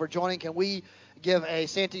 Thank you for joining. Can we give a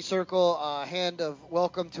Santee Circle hand of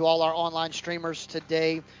welcome to all our online streamers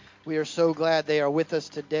today? We are so glad they are with us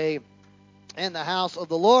today in the house of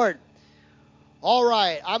the Lord. All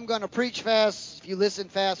right, I'm going to preach fast. If you listen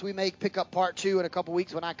fast, we may pick up part 2 in a couple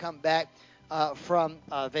weeks when I come back from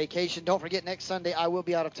vacation. Don't forget, next Sunday I will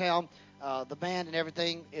be out of town. The band and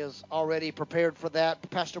everything is already prepared for that.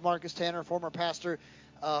 Pastor Marcus Tanner, former pastor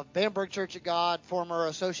of Bamberg Church of God, former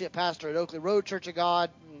associate pastor at Oakley Road Church of God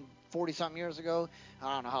 40-something years ago.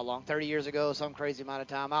 I don't know how long, 30 years ago, some crazy amount of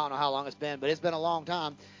time. I don't know how long it's been, but it's been a long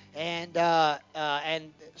time. And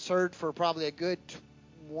served for probably a good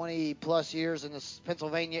 20-plus years in the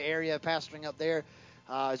Pennsylvania area, pastoring up there.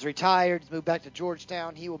 Is retired. He's moved back to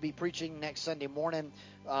Georgetown. He will be preaching next Sunday morning,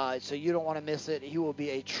 so you don't want to miss it. He will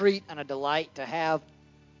be a treat and a delight to have.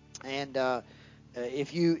 And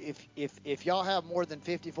if y'all have more than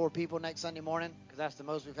 54 people next Sunday morning, because that's the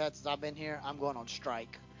most we've had since I've been here, I'm going on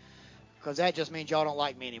strike. Because that just means y'all don't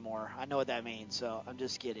like me anymore. I know what that means, so I'm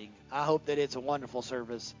just kidding. I hope that it's a wonderful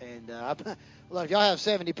service. And look, if y'all have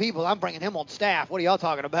 70 people, I'm bringing him on staff. What are y'all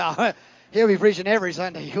talking about? He'll be preaching every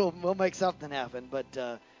Sunday. We'll make something happen.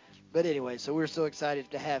 But But anyway, so we're so excited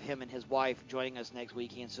to have him and his wife joining us next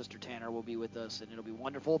week. He and Sister Tanner will be with us, and it'll be a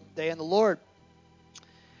wonderful day in the Lord.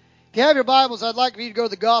 If you have your Bibles, I'd like for you to go to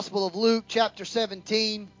the Gospel of Luke, chapter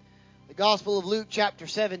 17. The Gospel of Luke, chapter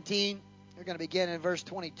 17. We're going to begin in verse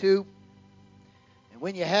 22. And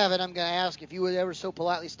when you have it, I'm going to ask if you would ever so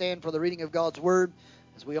politely stand for the reading of God's Word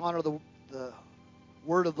as we honor the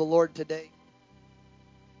Word of the Lord today.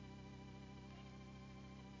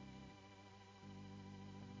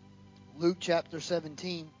 Luke chapter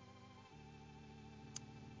 17.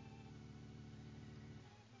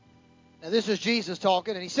 Now this is Jesus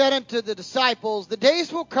talking, and he said unto the disciples, the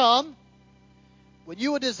days will come when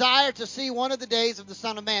you will desire to see one of the days of the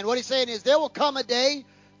Son of Man. What he's saying is, there will come a day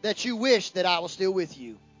that you wish that I was still with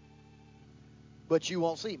you, but you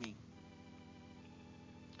won't see me.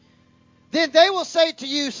 Then they will say to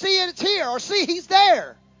you, see, it's here, or see, he's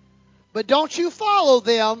there. But don't you follow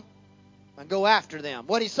them and go after them.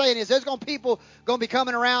 What he's saying is, there's people going to be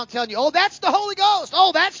coming around telling you, oh, that's the Holy Ghost.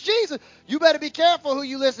 Oh, that's Jesus. You better be careful who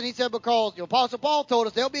you listen. He said, because the Apostle Paul told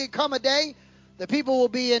us there'll come a day that people will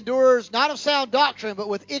be endurers, not of sound doctrine, but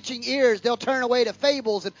with itching ears. They'll turn away to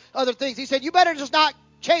fables and other things. He said, you better just not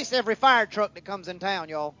chase every fire truck that comes in town,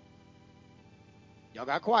 y'all. Y'all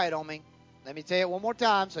got quiet on me. Let me say it one more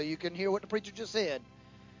time so you can hear what the preacher just said.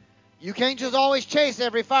 You can't just always chase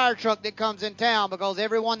every fire truck that comes in town, because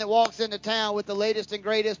everyone that walks into town with the latest and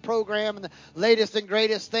greatest program and the latest and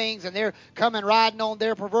greatest things, and they're coming riding on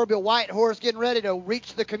their proverbial white horse getting ready to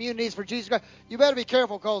reach the communities for Jesus Christ, you better be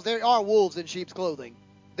careful, because there are wolves in sheep's clothing.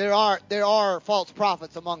 There are false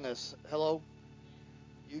prophets among us. Hello?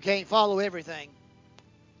 You can't follow everything.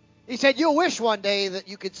 He said, you'll wish one day that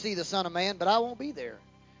you could see the Son of Man, but I won't be there.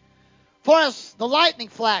 For as the lightning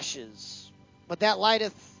flashes, but that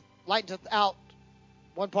lighteth out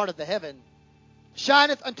one part of the heaven,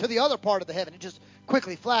 shineth unto the other part of the heaven. It just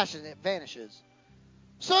quickly flashes and it vanishes.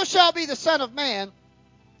 So shall be the Son of Man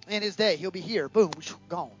in his day. He'll be here. Boom,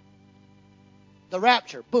 gone. The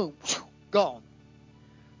rapture. Boom, gone.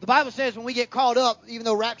 The Bible says when we get caught up, even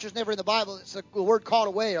though rapture's never in the Bible, it's the word caught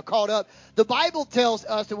away or caught up. The Bible tells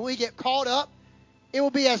us that when we get caught up, it will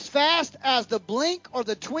be as fast as the blink or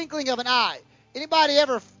the twinkling of an eye. Anybody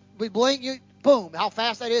ever blink? Boom, how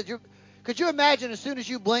fast that is. Could you imagine as soon as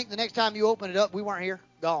you blink, the next time you open it up, we weren't here?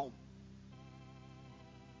 Gone.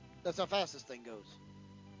 That's how fast this thing goes.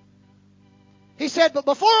 He said, but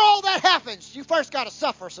before all that happens, you first got to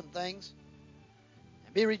suffer some things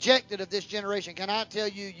and be rejected of this generation. Can I tell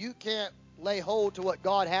you, you can't lay hold to what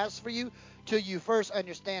God has for you till you first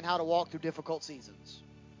understand how to walk through difficult seasons.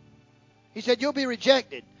 He said, you'll be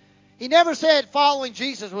rejected. He never said following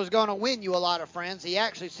Jesus was going to win you a lot of friends. He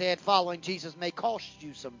actually said following Jesus may cost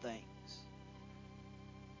you some things.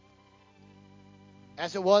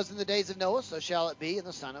 As it was in the days of Noah, so shall it be in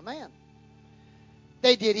the Son of Man.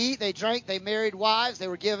 They did eat, they drank, they married wives, they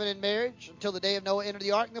were given in marriage until the day of Noah entered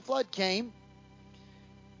the ark, and the flood came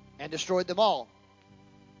and destroyed them all.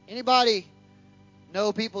 Anybody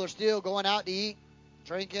know people are still going out to eat,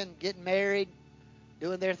 drinking, getting married,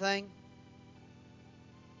 doing their thing?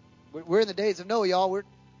 We're in the days of Noah, y'all.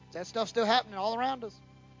 That stuff's still happening all around us.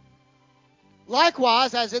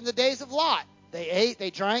 Likewise, as in the days of Lot, they ate, they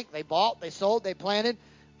drank, they bought, they sold, they planted,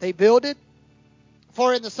 they builded.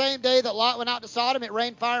 For in the same day that Lot went out to Sodom, it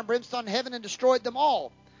rained fire and brimstone in heaven and destroyed them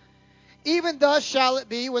all. Even thus shall it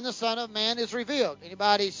be when the Son of Man is revealed.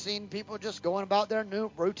 Anybody seen people just going about their new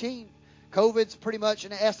routine? COVID's pretty much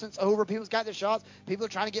in essence over. People's got their shots. People are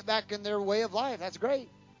trying to get back in their way of life. That's great.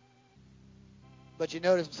 But you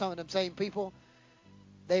notice some of them same people,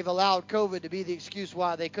 they've allowed COVID to be the excuse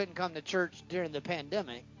why they couldn't come to church during the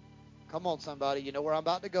pandemic. Come on, somebody. You know where I'm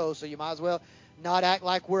about to go, so you might as well not act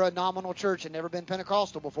like we're a nominal church and never been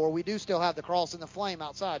Pentecostal before. We do still have the cross and the flame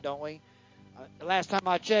outside, don't we? The last time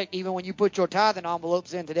I checked, even when you put your tithing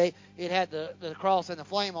envelopes in today, it had the cross and the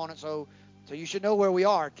flame on it, so you should know where we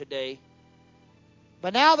are today.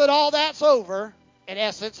 But now that all that's over, in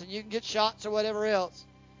essence, and you can get shots or whatever else,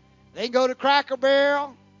 they can go to Cracker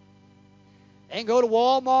Barrel. They can go to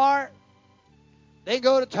Walmart. They can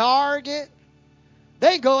go to Target.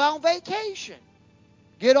 They can go out on vacation.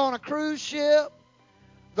 Get on a cruise ship.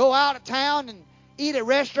 Go out of town and eat at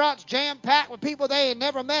restaurants jam-packed with people they ain't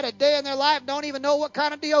never met a day in their life. Don't even know what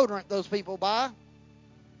kind of deodorant those people buy.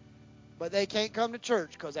 But they can't come to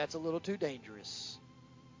church because that's a little too dangerous.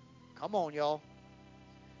 Come on, y'all.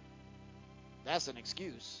 That's an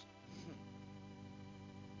excuse.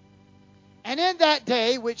 And in that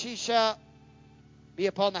day which he shall be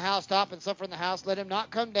upon the housetop and suffer in the house, let him not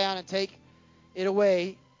come down and take it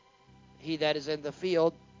away, he that is in the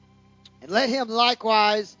field, and let him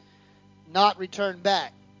likewise not return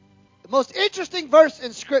back. most interesting verse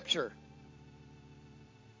in Scripture.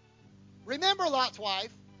 Remember Lot's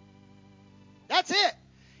wife. That's it.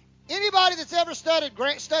 Anybody that's ever studied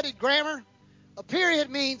grammar, a period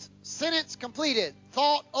means sentence completed,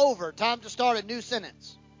 thought over, time to start a new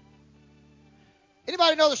sentence.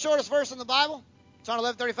 Anybody know the shortest verse in the Bible? It's on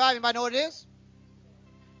 11:35. Anybody know what it is?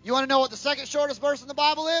 You want to know what the second shortest verse in the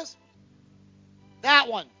Bible is? That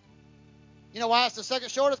one. You know why it's the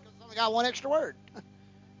second shortest? Because it's only got one extra word.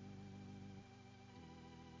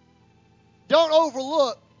 Don't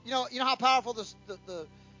overlook. You know how powerful the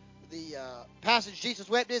passage Jesus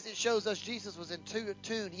wept is? It shows us Jesus was in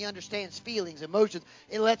tune. He understands feelings, emotions.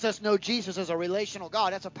 It lets us know Jesus is a relational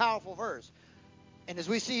God. That's a powerful verse. And as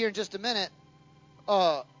we see here in just a minute,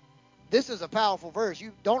 this is a powerful verse.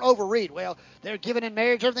 You don't overread. Well, they're given in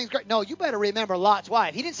marriage. Everything's great. No, you better remember Lot's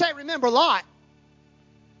wife. He didn't say remember Lot.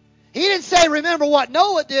 He didn't say remember what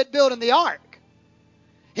Noah did building the ark.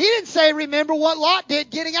 He didn't say remember what Lot did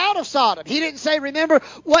getting out of Sodom. He didn't say remember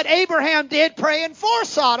what Abraham did praying for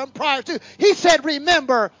Sodom prior to. He said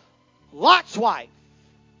remember Lot's wife.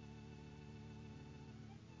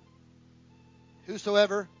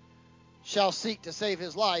 Whosoever shall seek to save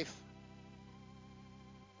his life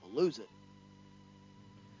will lose it.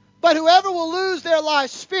 But whoever will lose their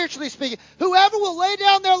life, spiritually speaking, whoever will lay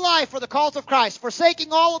down their life for the cause of Christ, forsaking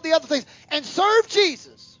all of the other things, and serve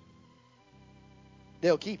Jesus,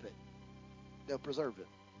 they'll keep it. They'll preserve it.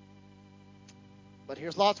 But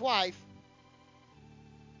here's Lot's wife.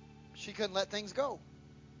 She couldn't let things go.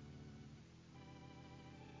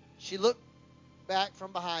 She looked back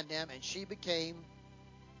from behind him, and she became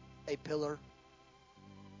a pillar of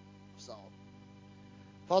salt.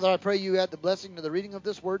 Father, I pray you add the blessing to the reading of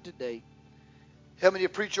this word today. Help me to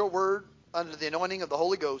preach your word under the anointing of the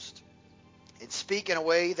Holy Ghost and speak in a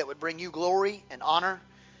way that would bring you glory and honor.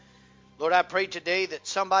 Lord, I pray today that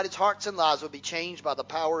somebody's hearts and lives will be changed by the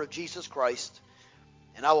power of Jesus Christ.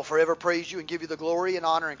 And I will forever praise you and give you the glory and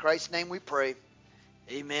honor. In Christ's name we pray.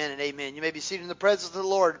 Amen and amen. You may be seated in the presence of the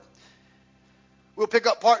Lord. We'll pick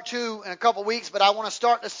up part 2 in a couple weeks, but I want to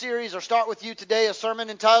start with you today a sermon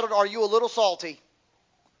entitled, Are You a Little Salty?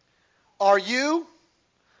 Are you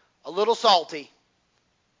a little salty?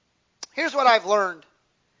 Here's what I've learned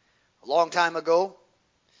a long time ago.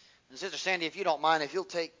 And Sister Sandy, if you don't mind, if you'll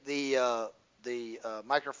take the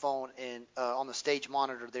microphone and on the stage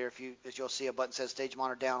monitor there, as you'll see a button that says stage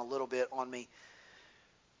monitor down a little bit on me.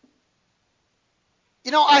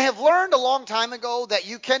 You know, I have learned a long time ago that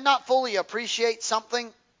you cannot fully appreciate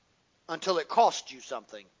something until it costs you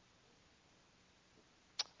something.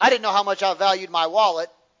 I didn't know how much I valued my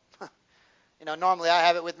wallet. You know, normally I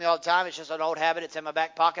have it with me all the time. It's just an old habit. It's in my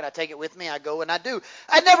back pocket. I take it with me. I go and I do.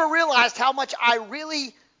 I never realized how much I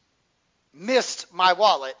really missed my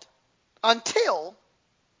wallet until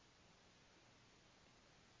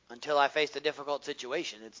I faced a difficult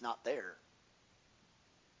situation. It's not there.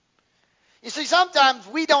 You see, sometimes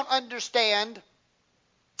we don't understand.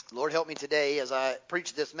 Lord help me today as I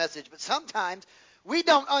preach this message. But sometimes we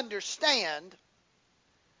don't understand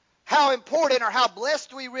how important or how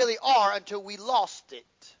blessed we really are until we lost it.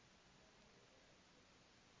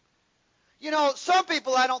 You know, some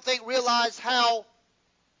people I don't think realize how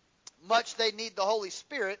much they need the Holy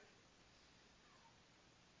Spirit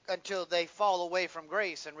until they fall away from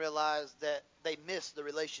grace and realize that they miss the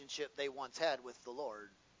relationship they once had with the Lord.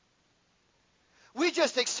 We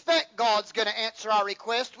just expect God's going to answer our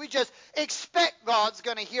request. We just expect God's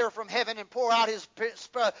going to hear from heaven and pour out His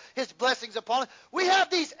blessings upon us. We have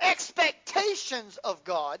these expectations of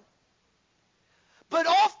God. But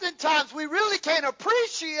oftentimes we really can't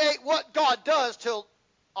appreciate what God does till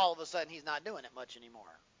all of a sudden He's not doing it much anymore.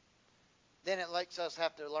 Then it makes us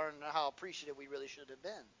have to learn how appreciative we really should have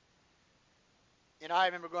been. You know, I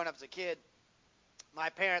remember growing up as a kid, my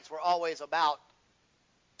parents were always about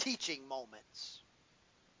teaching moments.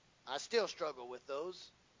 I still struggle with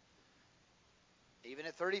those, even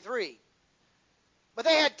at 33. But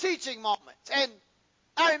they had teaching moments. And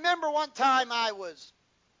I remember one time I was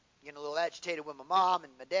getting a little agitated with my mom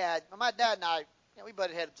and my dad. My dad and I, we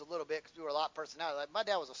butted heads a little bit because we were a lot of personality. Like, my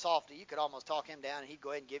dad was a softie. You could almost talk him down, and he'd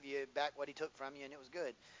go ahead and give you back what he took from you, and it was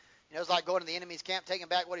good. You know, it was like going to the enemy's camp, taking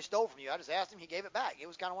back what he stole from you. I just asked him, he gave it back. It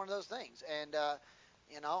was kind of one of those things. And,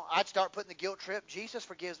 you know, I'd start putting the guilt trip. Jesus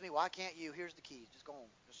forgives me. Why can't you? Here's the keys. Just go on.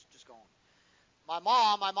 Just go on.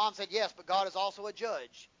 My mom said yes, but God is also a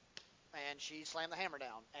judge. And she slammed the hammer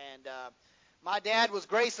down. And my dad was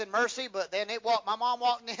grace and mercy, but then my mom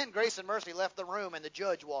walked in, grace and mercy left the room, and the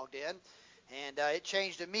judge walked in. And it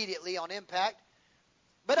changed immediately on impact.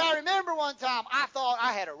 But I remember one time I thought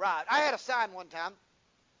I had arrived. I had a sign one time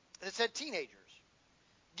that said teenagers,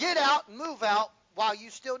 get out and move out while you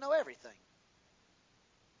still know everything.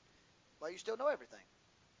 While you still know everything.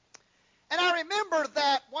 And I remember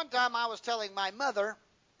that one time I was telling my mother,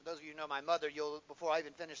 for those of you who know my mother, before I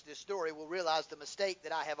even finish this story, will realize the mistake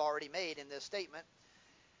that I have already made in this statement.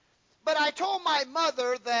 But I told my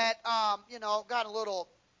mother that, got a little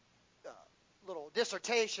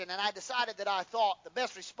dissertation, and I decided that I thought the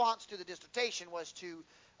best response to the dissertation was to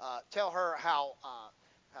tell her how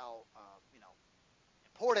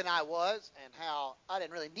important I was and how I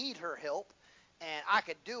didn't really need her help and I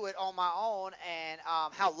could do it on my own, and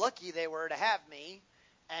how lucky they were to have me.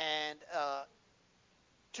 And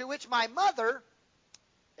to which my mother,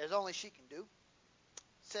 as only she can do,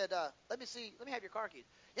 said, let me have your car keys.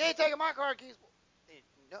 You ain't taking my car keys.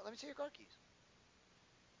 No, let me see your car keys.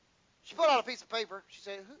 She pulled out a piece of paper. She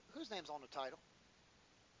said, whose name's on the title?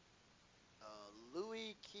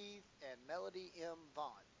 Louis Keith and Melody M.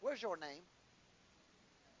 Vaughn. Where's your name?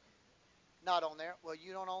 Not on there. Well,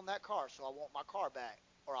 you don't own that car, so I want my car back,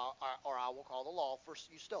 or I will call the law for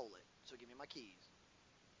you stole it. So give me my keys.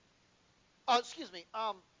 Excuse me.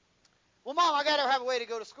 Well, Mom, I gotta have a way to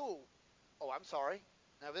go to school. Oh, I'm sorry.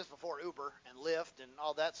 Now this is before Uber and Lyft and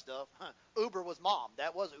all that stuff. Uber was Mom.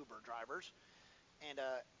 That was Uber drivers.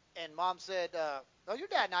 And Mom said, "No, your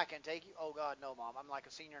dad and I can take you." Oh God, no, Mom. I'm like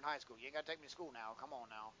a senior in high school. You ain't gotta take me to school now. Come on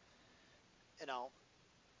now.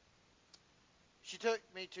 She took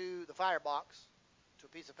me to the firebox, to a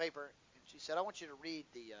piece of paper, and she said, "I want you to read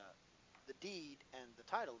the deed and the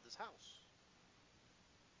title of this house."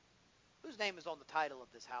 Whose name is on the title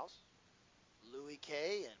of this house? Louis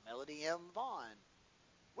K. and Melody M. Vaughn.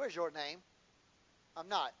 Where's your name? I'm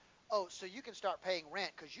not. Oh, so you can start paying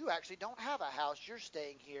rent because you actually don't have a house. You're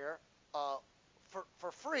staying here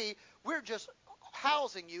for free. We're just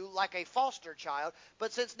housing you like a foster child.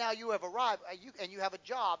 But since now you have arrived and you have a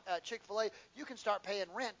job at Chick-fil-A, you can start paying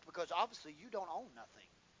rent because obviously you don't own nothing.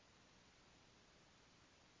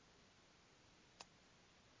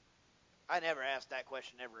 I never asked that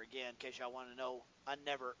question ever again, in case y'all want to know.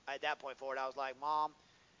 At that point forward, I was like, Mom,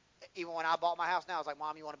 even when I bought my house now, I was like,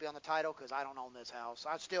 Mom, you want to be on the title? Because I don't own this house.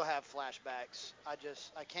 I still have flashbacks. I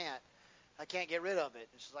can't get rid of it.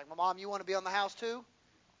 And she's like, well, Mom, you want to be on the house too?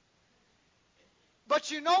 But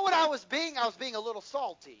you know what I was being? I was being a little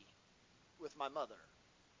salty with my mother.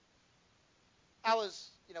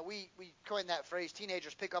 We coined that phrase.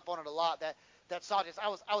 Teenagers pick up on it a lot. That saltiness.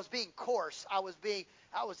 I was being coarse. I was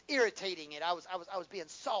irritating it. I was being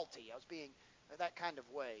salty. I was being that kind of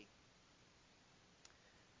way.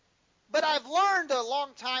 But I've learned a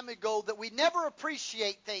long time ago that we never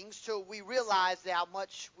appreciate things till we realize how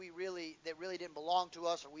much that really didn't belong to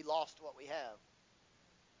us, or we lost what we have.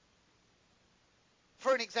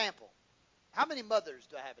 For an example, how many mothers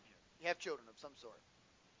do I have in here? You have children of some sort.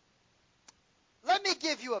 Let me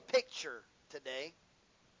give you a picture today.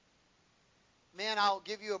 Men, I'll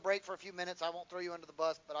give you a break for a few minutes. I won't throw you under the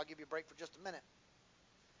bus, but I'll give you a break for just a minute.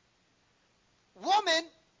 Woman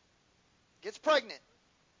gets pregnant.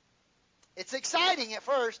 It's exciting at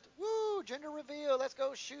first. Woo, gender reveal. Let's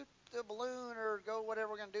go shoot the balloon or go whatever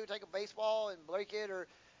we're going to do. Take a baseball and break it, or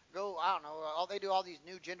go, I don't know. They do all these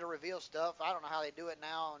new gender reveal stuff. I don't know how they do it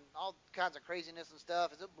now, and all kinds of craziness and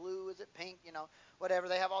stuff. Is it blue? Is it pink? Whatever.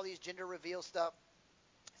 They have all these gender reveal stuff.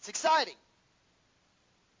 It's exciting.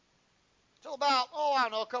 Till about, I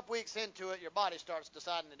don't know, a couple weeks into it, your body starts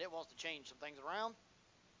deciding that it wants to change some things around.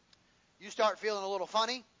 You start feeling a little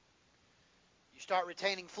funny. You start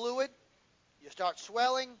retaining fluid. You start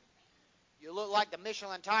swelling. You look like the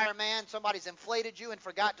Michelin tire man. Somebody's inflated you and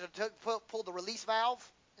forgot to pull the release valve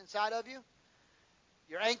inside of you.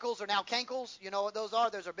 Your ankles are now cankles. You know what those are?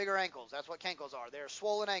 Those are bigger ankles. That's what cankles are. They're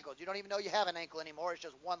swollen ankles. You don't even know you have an ankle anymore. It's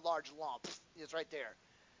just one large lump. It's right there.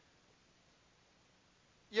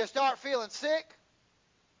 You start feeling sick.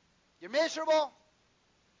 You're miserable.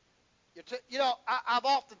 I've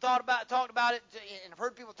often talked about it, and I've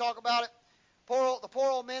heard people talk about it. The poor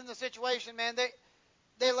old men in the situation, man,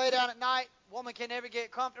 they lay down at night. Woman can never get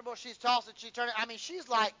comfortable. She's tossing, she's turning. I mean, she's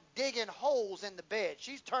like digging holes in the bed.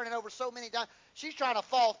 She's turning over so many times. She's trying to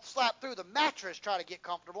slap through the mattress, trying to get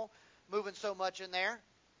comfortable, moving so much in there.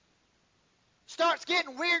 Starts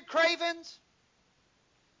getting weird cravings.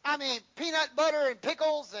 I mean, peanut butter and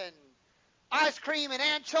pickles and ice cream and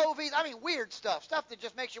anchovies. I mean, weird stuff. Stuff that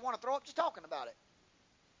just makes you want to throw up just talking about it.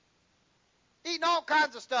 Eating all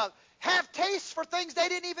kinds of stuff. Have tastes for things they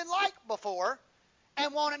didn't even like before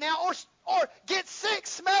and want it now. Or get sick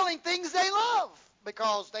smelling things they love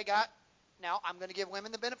because they got. Now, I'm going to give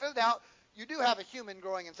women the benefit of the doubt. You do have a human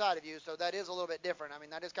growing inside of you, so that is a little bit different. I mean,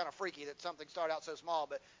 that is kind of freaky that something started out so small,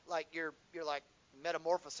 but like you're like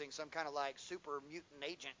metamorphosing some kind of like super mutant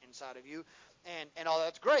agent inside of you, and all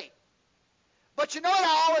that's great. But you know what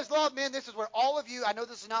I always love, men? This is where all of you, I know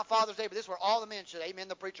this is not Father's Day, but this is where all the men should amen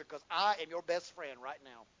the preacher, because I am your best friend right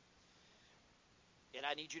now. And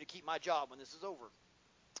I need you to keep my job when this is over.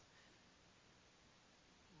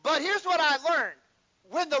 But here's what I learned.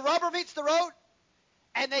 When the rubber meets the road,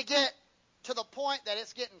 and they get to the point that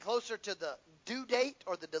it's getting closer to the due date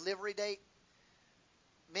or the delivery date,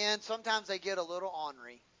 men, sometimes they get a little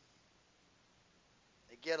ornery.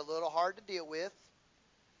 They get a little hard to deal with.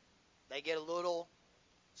 They get a little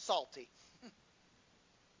salty.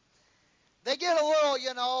 They get a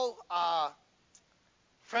little,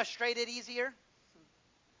 frustrated easier.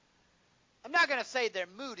 I'm not going to say they're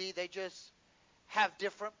moody. They just have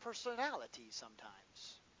different personalities sometimes.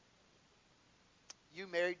 You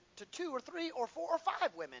married to 2 or 3 or 4 or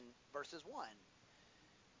 5 women versus 1.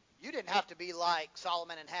 You didn't have to be like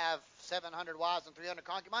Solomon and have 700 wives and 300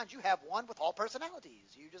 concubines. You have one with all personalities.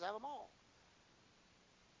 You just have them all.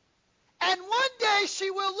 And one day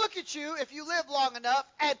she will look at you, if you live long enough,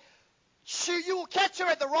 and you will catch her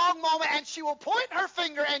at the wrong moment, and she will point her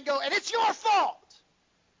finger and go, and it's your fault.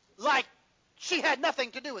 Like she had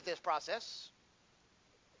nothing to do with this process.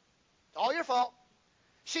 It's all your fault.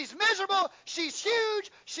 She's miserable. She's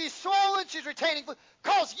huge. She's swollen. She's retaining food.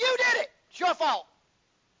 Because you did it. It's your fault.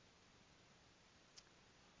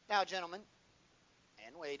 Now, gentlemen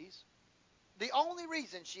and ladies, the only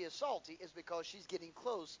reason she is salty is because she's getting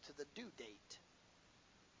close to the due date.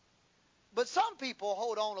 But some people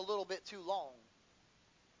hold on a little bit too long.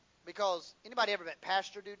 Because anybody ever went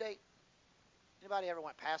past your due date? Anybody ever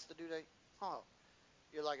went past the due date? Oh,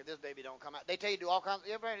 you're like, if this baby don't come out. They tell you to do all kinds.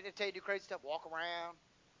 Everybody, they tell you to do crazy stuff. Walk around,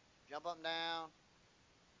 jump up and down,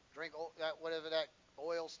 drink whatever that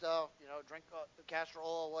oil stuff. Drink the castor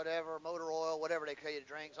oil, whatever, motor oil, whatever they tell you to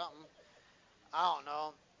drink. Something. I don't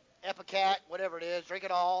know. Epicat, whatever it is. Drink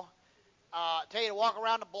it all. Tell you to walk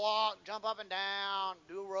around the block, jump up and down,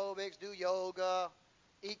 do aerobics, do yoga,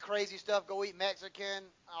 eat crazy stuff, go eat Mexican,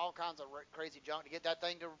 all kinds of crazy junk to get that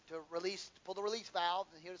thing to release, pull the release valve,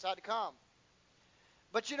 and he'll decide to come.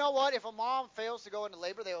 But you know what? If a mom fails to go into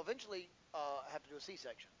labor, they'll eventually have to do a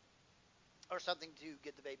C-section or something to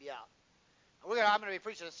get the baby out. I'm going to be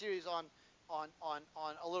preaching a series on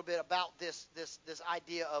a little bit about this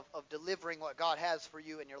idea of delivering what God has for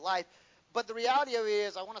you in your life. But the reality of it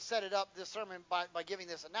is, I want to set it up, this sermon, by giving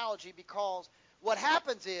this analogy, because what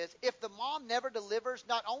happens is, if the mom never delivers,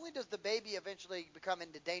 not only does the baby eventually become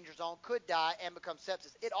in the danger zone, could die, and become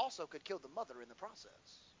sepsis, it also could kill the mother in the process.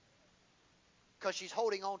 Because she's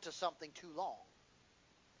holding on to something too long.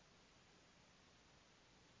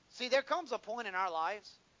 See, there comes a point in our lives,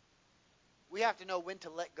 we have to know when to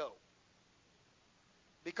let go.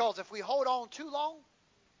 Because if we hold on too long,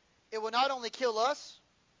 it will not only kill us,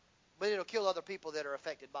 but it'll kill other people that are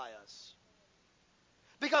affected by us.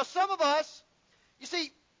 Because some of us, you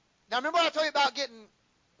see, now remember what I told you about getting,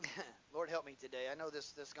 Lord help me today. I know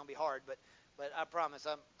this is going to be hard, but I promise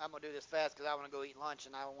I'm going to do this fast because I want to go eat lunch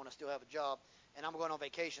and I want to still have a job. And I'm going on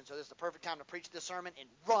vacation, so this is the perfect time to preach this sermon and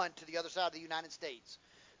run to the other side of the United States.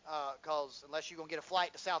 Because unless you're going to get a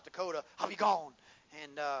flight to South Dakota, I'll be gone.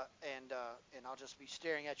 And I'll just be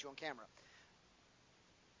staring at you on camera.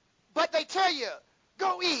 But they tell you,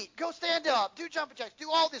 go eat, go stand up, do jumping jacks, do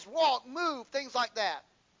all this, walk, move, things like that.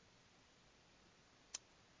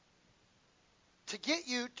 To get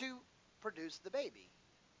you to produce the baby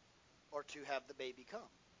or to have the baby come.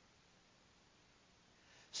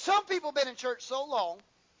 Some people have been in church so long,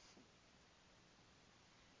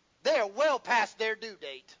 they are well past their due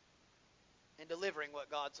date in delivering what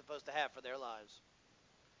God's supposed to have for their lives.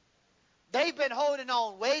 They've been holding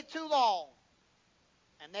on way too long.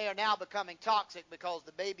 And they are now becoming toxic because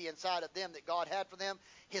the baby inside of them that God had for them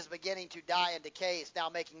is beginning to die and decay. It's now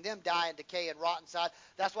making them die and decay and rot inside.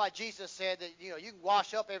 That's why Jesus said that, you can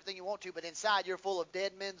wash up everything you want to, but inside you're full of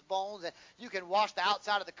dead men's bones. And you can wash the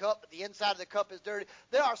outside of the cup, but the inside of the cup is dirty.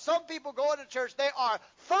 There are some people going to church, they are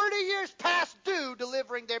 30 years past due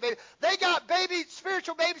delivering their baby. They got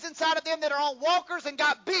spiritual babies inside of them that are on walkers and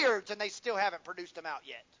got beards, and they still haven't produced them out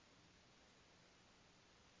yet.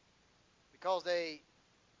 Because they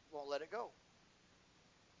won't let it go.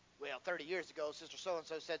 Well, 30 years ago, Sister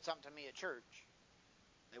So-and-so said something to me at church.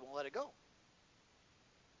 They won't let it go.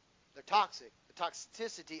 They're toxic. The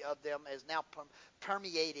toxicity of them is now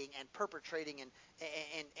permeating and perpetrating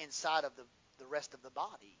inside of the rest of the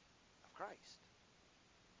body of Christ.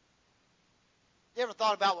 You ever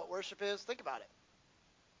thought about what worship is? Think about it.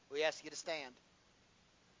 We ask you to stand.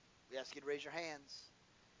 We ask you to raise your hands.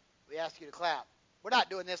 We ask you to clap. We're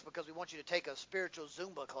not doing this because we want you to take a spiritual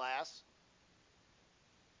Zumba class.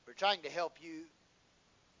 We're trying to help you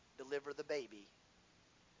deliver the baby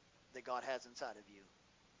that God has inside of you.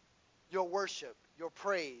 Your worship, your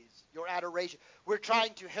praise, your adoration. We're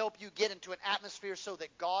trying to help you get into an atmosphere so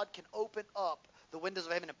that God can open up the windows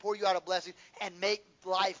of heaven and pour you out a blessing and make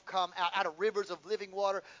life come out of rivers of living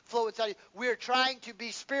water flow inside you. We're trying to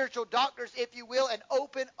be spiritual doctors, if you will, and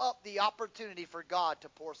open up the opportunity for God to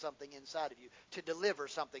pour something inside of you, to deliver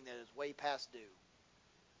something that is way past due.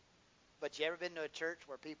 But you ever been to a church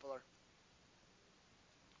where people are...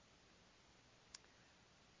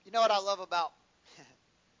 You know what I love about...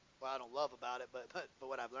 well, I don't love about it, but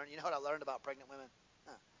what I've learned. You know what I learned about pregnant women?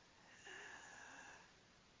 Huh.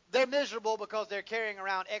 They're miserable because they're carrying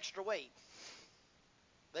around extra weight.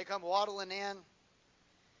 They come waddling in.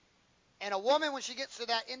 And a woman, when she gets to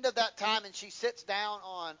that end of that time and she sits down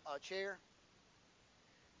on a chair,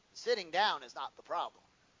 sitting down is not the problem.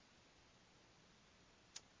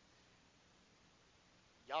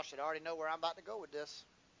 Y'all should already know where I'm about to go with this.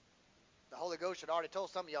 The Holy Ghost should already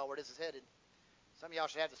told some of y'all where this is headed. Some of y'all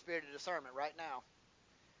should have the spirit of discernment right now.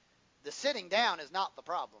 The sitting down is not the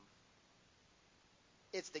problem.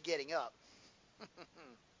 It's the getting up.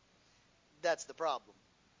 That's the problem.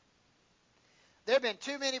 There have been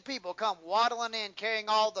too many people come waddling in carrying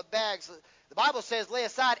all the bags. The Bible says lay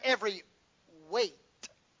aside every weight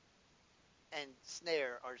and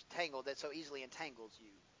snare or tangle that so easily entangles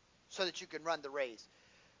you so that you can run the race.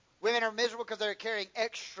 Women are miserable because they're carrying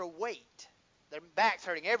extra weight. Their back's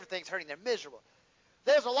hurting. Everything's hurting. They're miserable.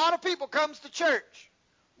 There's a lot of people comes to church,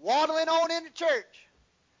 waddling on into church,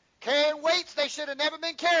 carrying weights they should have never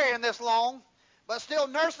been carrying this long, but still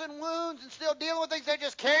nursing wounds and still dealing with things. They're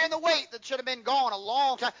just carrying the weight that should have been gone a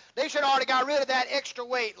long time. They should have already got rid of that extra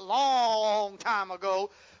weight long time ago,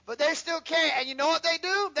 but they still carry. And you know what they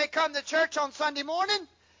do? They come to church on Sunday morning.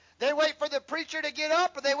 They wait for the preacher to get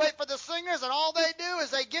up, or they wait for the singers, and all they do is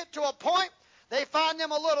they get to a point, they find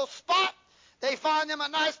them a little spot, they find them a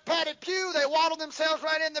nice padded pew, they waddle themselves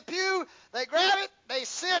right in the pew, they grab it, they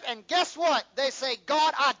sit, and guess what? They say,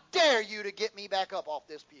 God, I dare you to get me back up off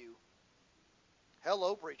this pew.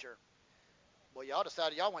 Hello, preacher. Well, y'all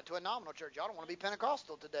decided y'all went to a nominal church. Y'all don't want to be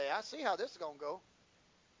Pentecostal today. I see how this is going to go.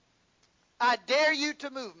 I dare you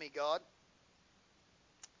to move me, God.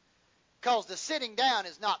 Because the sitting down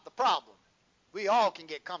is not the problem. We all can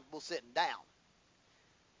get comfortable sitting down.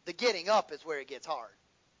 The getting up is where it gets hard.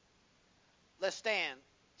 Let's stand.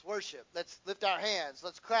 Let's worship. Let's lift our hands.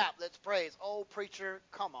 Let's clap. Let's praise. Oh, preacher,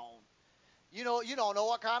 come on. You don't know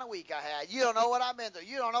what kind of week I had. You don't know what I've been through.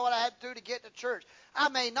 You don't know what I had to do to get to church. I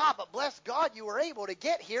may not, but bless God you were able to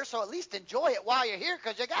get here, so at least enjoy it while you're here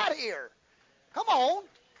because you got here. Come on.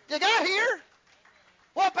 You got here.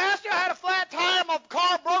 Well, Pastor, I had a flat tire. My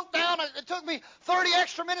car broke down. It took me 30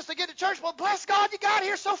 extra minutes to get to church. Well, bless God you got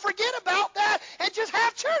here, so forget about that and just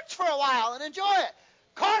have church for a while and enjoy it.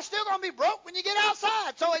 Car's still going to be broke when you get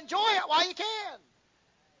outside, so enjoy it while you can.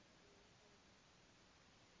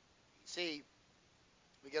 See,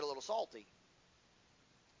 we get a little salty.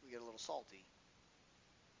 We get a little salty.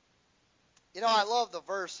 You know, I love the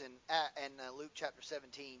verse in Luke chapter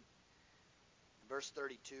 17, verse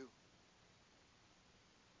 32.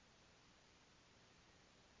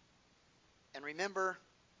 And remember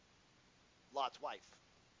Lot's wife.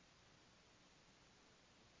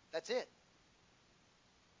 That's it.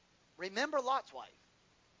 Remember Lot's wife.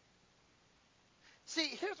 See,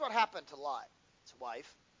 here's what happened to Lot's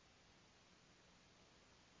wife.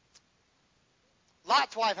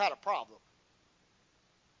 Lot's wife had a problem.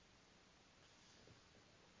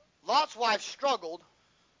 Lot's wife struggled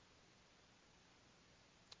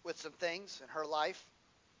with some things in her life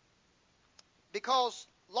because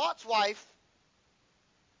Lot's wife,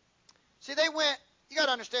 see, you got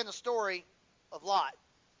to understand the story of Lot.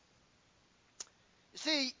 You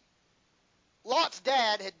see, Lot's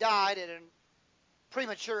dad had died at a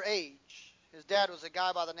premature age. His dad was a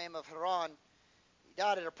guy by the name of Haran. He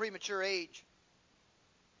died at a premature age.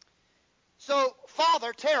 So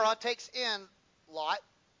father, Terah, takes in Lot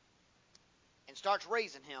and starts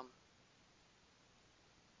raising him.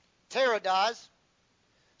 Terah dies.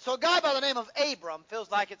 So a guy by the name of Abram feels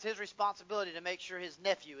like it's his responsibility to make sure his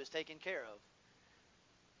nephew is taken care of.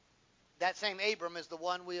 That same Abram is the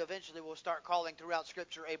one we eventually will start calling throughout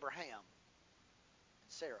Scripture Abraham and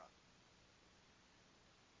Sarah.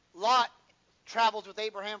 Lot travels with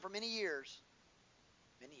Abraham for many years.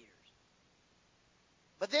 Many years.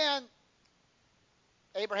 But then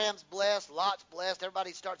Abraham's blessed, Lot's blessed,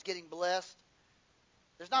 everybody starts getting blessed.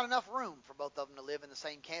 There's not enough room for both of them to live in the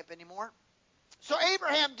same camp anymore. So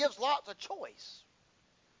Abraham gives Lot a choice.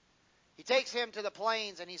 He takes him to the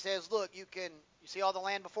plains and he says, look, you see all the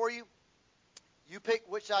land before you? You pick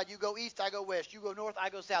which side. You go east, I go west. You go north, I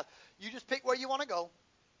go south. You just pick where you want to go,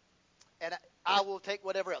 and I will take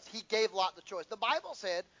whatever else. He gave Lot the choice. The Bible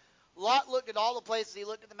said Lot looked at all the places. He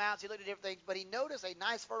looked at the mountains. He looked at different things, but he noticed a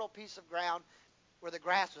nice fertile piece of ground where the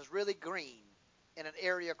grass was really green in an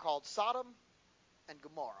area called Sodom and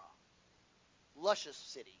Gomorrah. Luscious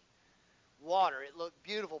city. Water. It looked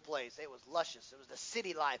beautiful place. It was luscious. It was the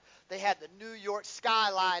city life. They had the New York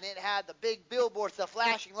skyline. It had the big billboards, the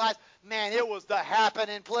flashing lights. Man, it was the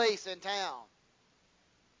happening place in town.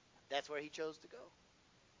 That's where he chose to go.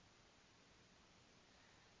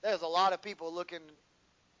 There's a lot of people looking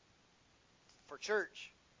for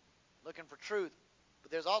church, looking for truth. But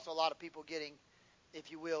there's also a lot of people getting,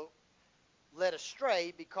 if you will, led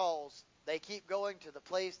astray because they keep going to the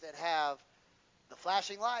place that have the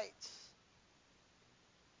flashing lights,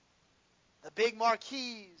 the big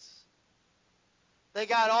marquees. They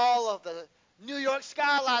got all of the New York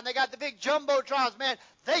skyline. They got the big jumbotrons. Man,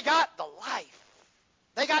 they got the life.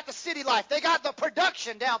 They got the city life. They got the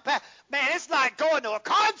production down pat. Man, it's like going to a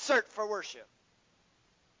concert for worship.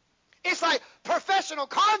 It's like professional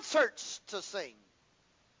concerts to sing.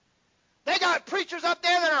 They got preachers up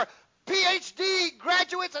there that are PhD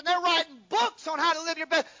graduates, and they're writing books on how to live your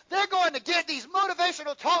best. They're going to get these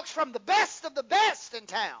motivational talks from the best of the best in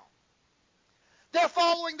town. They're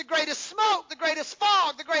following the greatest smoke, the greatest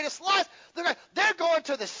fog, the greatest life. They're going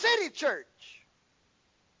to the city church.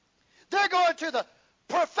 They're going to the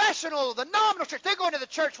professional, the nominal church. They're going to the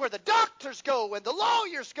church where the doctors go and the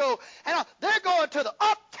lawyers go. And they're going to the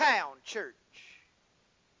uptown church.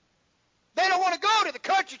 They don't want to go to the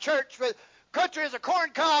country church with country as a corn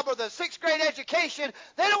cob or the 6th grade education.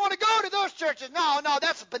 They don't want to go to those churches. No,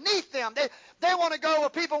 that's beneath them. They want to go where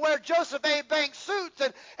people wear Joseph A. Banks suits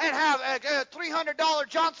and have $300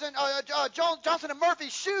 Johnson & Murphy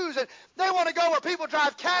shoes. And they want to go where people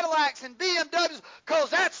drive Cadillacs and BMWs because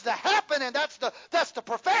that's the happening. That's the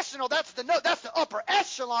professional. That's the upper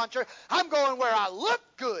echelon church. I'm going where I look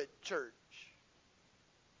good church.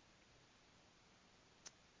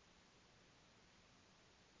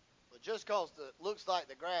 Just because it looks like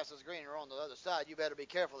the grass is greener on the other side, you better be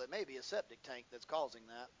careful. It may be a septic tank that's causing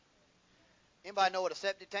that. Anybody know what a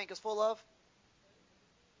septic tank is full of?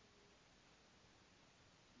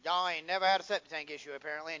 Y'all ain't never had a septic tank issue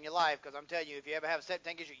apparently in your life, because I'm telling you, if you ever have a septic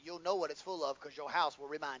tank issue, you'll know what it's full of because your house will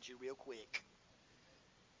remind you real quick.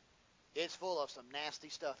 It's full of some nasty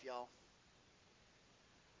stuff, y'all.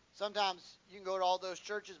 Sometimes you can go to all those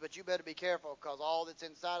churches, but you better be careful because all that's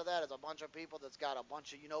inside of that is a bunch of people that's got a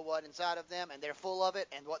bunch of you-know-what inside of them, and they're full of it,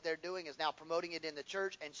 and what they're doing is now promoting it in the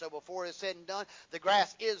church, and so before it's said and done, the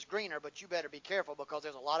grass is greener, but you better be careful because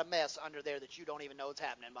there's a lot of mess under there that you don't even know is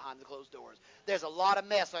happening behind the closed doors. There's a lot of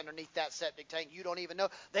mess underneath that septic tank you don't even know.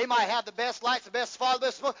 They might have the best lights, the best fog, the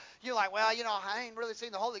best smoke. You're like, well, I ain't really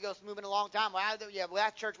seen the Holy Ghost moving in a long time. Well,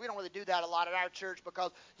 that church, we don't really do that a lot at our church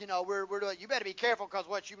because, we're doing. You better be careful because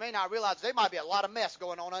what you may not realize, they might be a lot of mess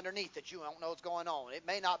going on underneath that you don't know what's going on. It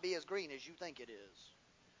may not be as green as you think it is.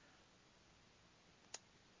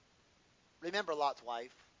 Remember Lot's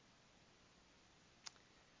wife.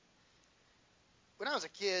 When I was a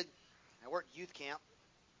kid, I worked youth camp.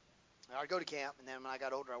 I'd go to camp, and then when I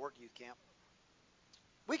got older, I worked youth camp.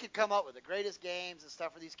 We could come up with the greatest games and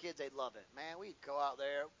stuff for these kids. They'd love it. Man, we'd go out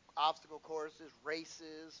there, obstacle courses,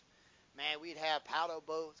 races. Man, we'd have paddle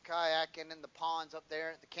boats, kayaking in the ponds up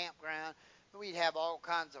there at the campground. We'd have all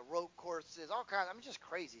kinds of rope courses, all kinds. Just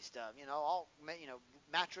crazy stuff.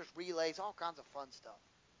 Mattress relays, all kinds of fun stuff.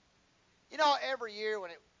 Every year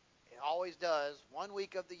when it always does, 1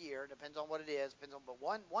 week of the year, depends on what it is, but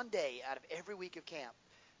one day out of every week of camp,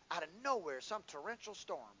 out of nowhere, some torrential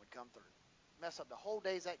storm would come through, mess up the whole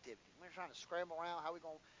day's activity. We're trying to scramble around, how we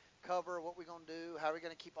going to cover, what we going to do, how are we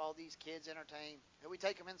going to keep all these kids entertained. And we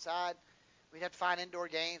take them inside. We'd have to find indoor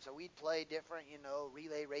games, so we'd play different,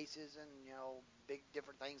 relay races and, big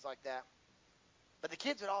different things like that. But the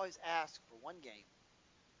kids would always ask for one game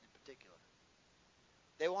in particular.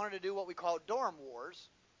 They wanted to do what we call dorm wars,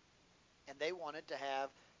 and they wanted to have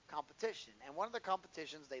competition. And one of the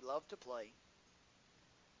competitions they loved to play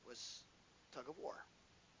was tug of war.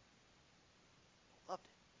 Loved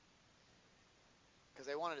it. Because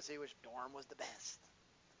they wanted to see which dorm was the best,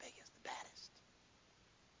 the biggest, the baddest.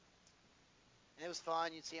 And it was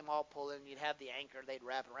fun. You'd see them all pulling. You'd have the anchor. They'd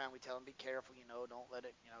wrap it around. We'd tell them, be careful, don't let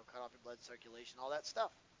it, cut off your blood circulation, all that stuff.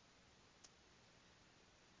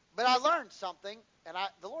 But I learned something, and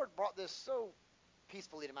the Lord brought this so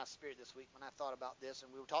peacefully to my spirit this week when I thought about this.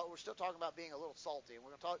 And we're still talking about being a little salty, and we're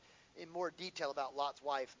going to talk in more detail about Lot's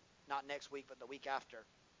wife, not next week, but the week after,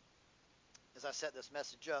 as I set this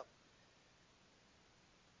message up.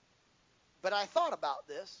 But I thought about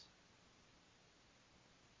this.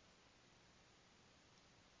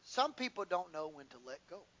 Some people don't know when to let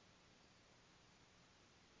go.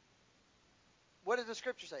 What does the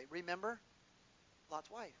scripture say? Remember Lot's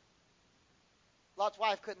wife. Lot's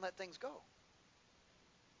wife couldn't let things go.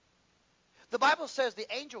 The Bible says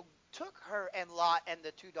the angel took her and Lot and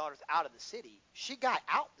the two daughters out of the city. She got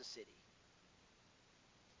out the city.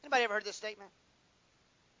 Anybody ever heard this statement?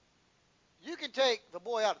 You can take the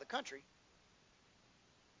boy out of the country,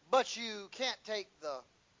 but you can't take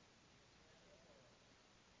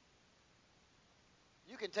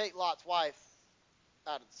you can take Lot's wife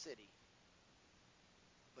out of the city,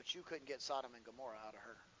 but you couldn't get Sodom and Gomorrah out of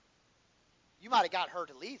her. You might have got her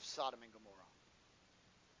to leave Sodom and Gomorrah.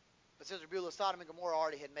 But Sister Beulah, Sodom and Gomorrah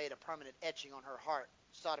already had made a permanent etching on her heart.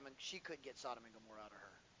 She couldn't get Sodom and Gomorrah out of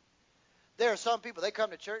her. There are some people, they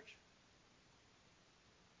come to church,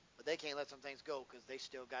 but they can't let some things go because they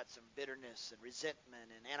still got some bitterness and resentment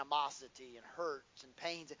and animosity and hurts and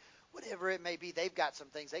pains. Whatever it may be, they've got some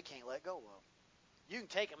things they can't let go of. You can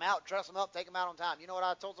take them out, dress them up, take them out on time. You know what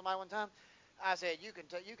I told somebody one time? I said, you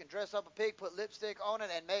can dress up a pig, put lipstick on it,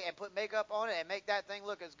 and put makeup on it, and make that thing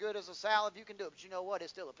look as good as a salad. You can do it, but you know what?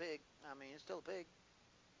 It's still a pig. I mean, it's still a pig.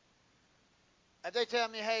 If they tell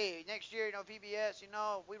me, hey, next year, VBS,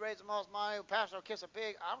 if we raise the most money, pastor will kiss a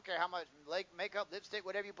pig. I don't care how much makeup, lipstick,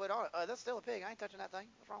 whatever you put on it. That's still a pig. I ain't touching that thing.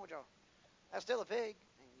 What's wrong with y'all? That's still a pig.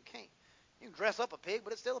 You can dress up a pig,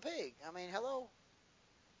 but it's still a pig. I mean, hello.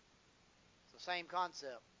 It's the same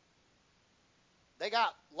concept. They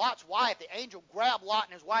got Lot's wife. The angel grabbed Lot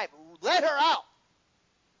and his wife, let her out.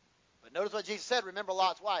 But notice what Jesus said, remember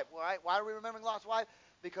Lot's wife. Right? Why are we remembering Lot's wife?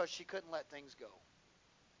 Because she couldn't let things go.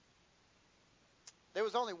 There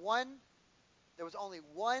was only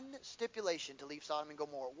one stipulation to leave Sodom and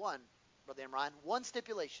Gomorrah. One, Brother Imran, one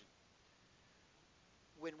stipulation.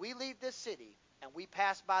 When we leave this city and we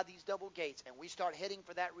pass by these double gates and we start heading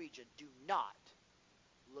for that region, do not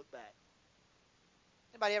look back.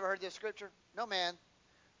 Anybody ever heard this scripture? No man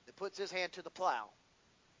that puts his hand to the plow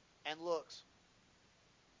and looks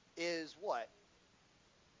is what?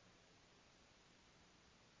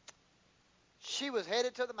 She was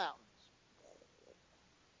headed to the mountains.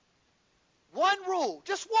 One rule,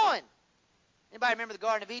 just one. Anybody remember the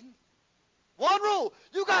Garden of Eden? One rule.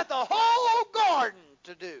 You got the whole garden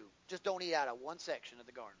to do. Just don't eat out of one section of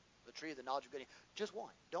the garden. The tree of the knowledge of good and evil. Just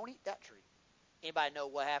one. Don't eat that tree. Anybody know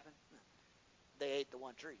what happened? They ate the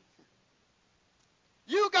one tree.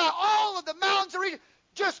 You got all of the mountains to reach.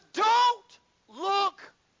 Just don't look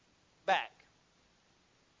back.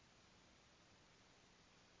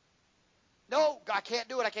 No, I can't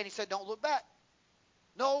do it. I can't. He said, don't look back.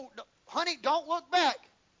 No, honey, don't look back.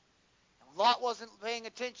 And Lot wasn't paying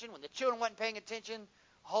attention. When the children wasn't paying attention,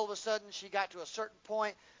 all of a sudden she got to a certain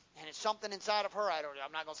point, and it's something inside of her.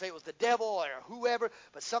 I'm not going to say it was the devil or whoever,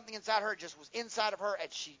 but something inside her just was inside of her,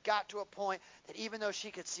 and she got to a point that even though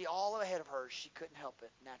she could see all ahead of her, she couldn't help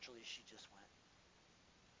it. Naturally, she just went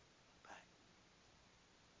back.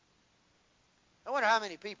 I wonder how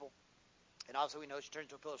many people, and obviously we know she turned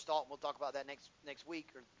into a pillar of salt, and we'll talk about that next week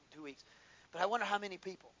or 2 weeks, but I wonder how many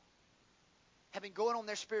people have been going on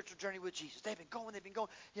their spiritual journey with Jesus. They've been going.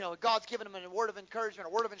 God's given them a word of encouragement, a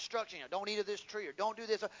word of instruction. Don't eat of this tree or don't do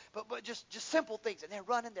this. But just simple things. And they're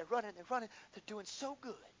running. They're doing so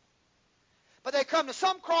good. But they come to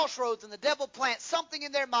some crossroads and the devil plants something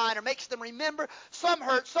in their mind or makes them remember some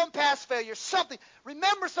hurt, some past failure, something.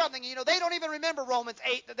 Remember something. They don't even remember Romans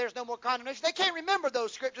 8 that there's no more condemnation. They can't remember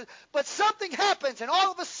those scriptures. But something happens and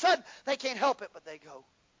all of a sudden they can't help it, but they go.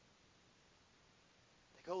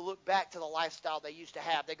 Go look back to the lifestyle they used to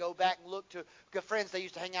have. They go back and look to good friends they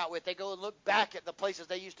used to hang out with. They go and look back at the places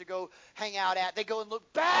they used to go hang out at. They go and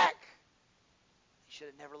look back. They should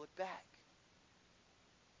have never looked back.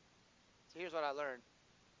 So here's what I learned.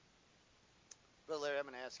 Brother Larry, I'm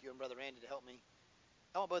going to ask you and Brother Randy to help me.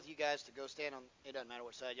 I want both of you guys to go stand on, it doesn't matter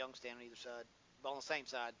which side, y'all can stand on either side. But on the same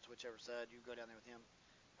side, whichever side, you go down there with him.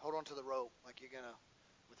 Hold on to the rope like you're going to,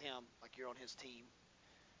 with him, like you're on his team.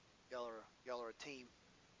 Y'all are a team.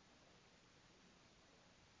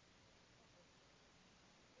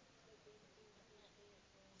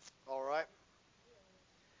 All right.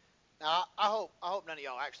 Now, I hope none of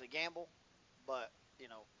y'all actually gamble, but,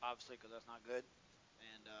 obviously because that's not good,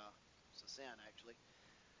 and it's a sin, actually.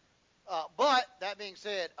 But, that being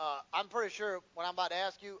said, I'm pretty sure when I'm about to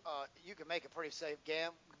ask you, you can make a pretty safe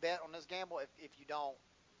bet on this gamble. If you don't,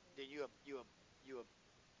 then you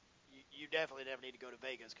definitely never need to go to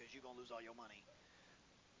Vegas because you're going to lose all your money.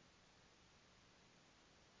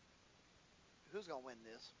 Who's going to win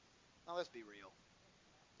this? Now, let's be real.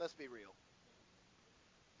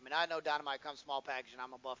 I mean, I know dynamite comes small package, and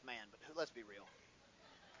I'm a buff man, but let's be real.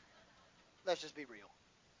 Let's just be real.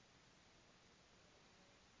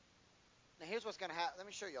 Now, here's what's going to happen. Let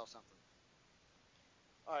me show y'all something.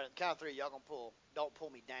 All right, count of three, y'all going to pull. Don't pull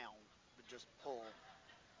me down, but just pull.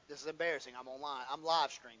 This is embarrassing. I'm online. I'm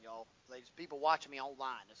live stream, y'all. There's people watching me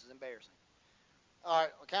online. This is embarrassing. All right,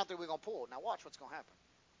 on count of three, we're going to pull. Now, watch what's going to happen.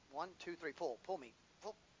 1, 2, 3, pull. Pull me.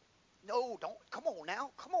 Pull. No, don't. Come on now.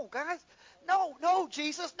 Come on, guys. No,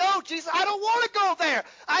 Jesus. No, Jesus. I don't want to go there.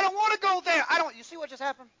 I don't want to go there. You see what just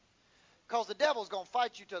happened? Because the devil's going to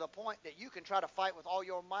fight you to the point that you can try to fight with all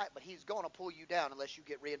your might, but he's going to pull you down unless you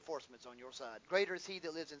get reinforcements on your side. Greater is he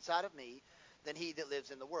that lives inside of me than he that lives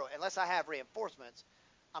in the world. Unless I have reinforcements,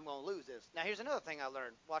 I'm going to lose this. Now, here's another thing I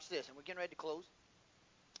learned. Watch this, and we're getting ready to close.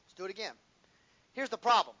 Let's do it again. Here's the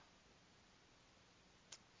problem.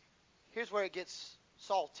 Here's where it gets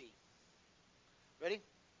salty. Ready?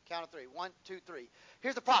 Count of three. 1, 2, 3.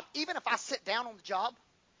 Here's the problem. Even if I sit down on the job,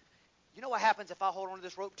 you know what happens if I hold on to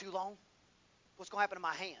this rope too long? What's going to happen to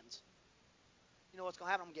my hands? You know what's going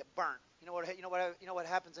to happen? I'm going to get burnt. You know what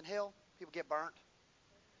happens in hell? People get burnt.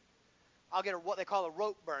 I'll get what they call a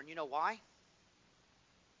rope burn. You know why?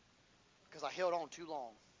 Because I held on too long.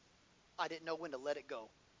 I didn't know when to let it go.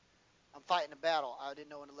 I'm fighting a battle. I didn't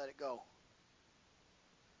know when to let it go.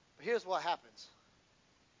 But here's what happens.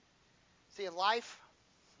 See, in life,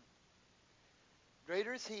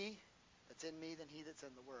 greater is he that's in me than he that's in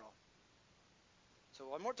the world. So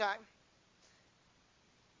one more time.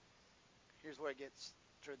 Here's where it gets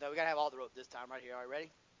true. Now we got to have all the rope this time right here. All right, ready?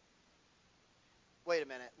 Wait a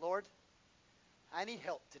minute. Lord, I need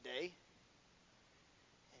help today.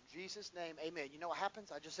 In Jesus' name, amen. You know what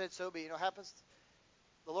happens? I just said so, but you know what happens?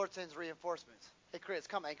 The Lord sends reinforcements. Hey, Chris,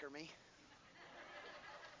 come anchor me.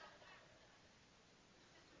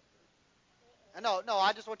 No,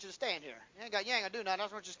 I just want you to stand here. You ain't gonna do nothing. I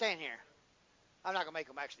just want you to stand here. I'm not gonna make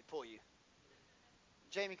them actually pull you.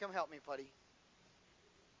 Jamie, come help me, buddy.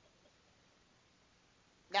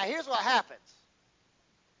 Now here's what happens.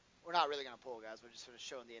 We're not really gonna pull, guys. We're just sort of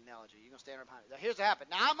showing the analogy. You're gonna stand right behind me. Now here's what happens.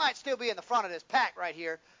 Now I might still be in the front of this pack right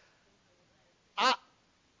here. I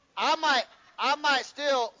might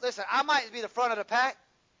still listen. I might be the front of the pack.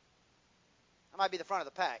 I might be the front of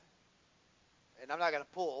the pack, and I'm not gonna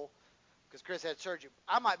pull because Chris had surgery.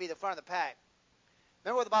 I might be the front of the pack.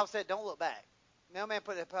 Remember what the Bible said? Don't look back. No man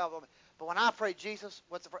put it in the power of me. But when I pray, Jesus,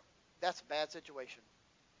 that's a bad situation.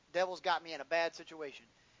 Devil's got me in a bad situation.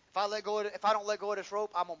 If I don't let go of this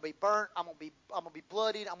rope, I'm gonna be burnt. I'm gonna be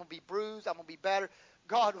bloodied. I'm gonna be bruised. I'm gonna be battered.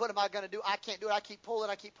 God, what am I gonna do? I can't do it. I keep pulling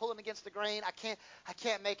against the grain. I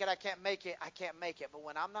can't make it. But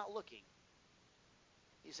when I'm not looking,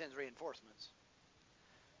 he sends reinforcements.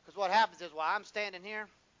 Because what happens is while I'm standing here,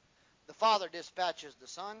 the Father dispatches the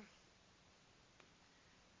Son,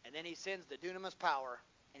 and then he sends the dunamis power,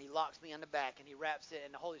 and he locks me on the back, and he wraps it,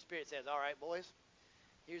 and the Holy Spirit says, all right, boys,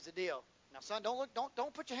 here's the deal. Now, son,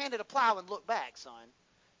 don't put your hand to the plow and look back, son.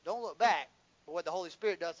 Don't look back. But what the Holy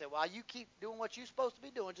Spirit does say, well, you keep doing what you're supposed to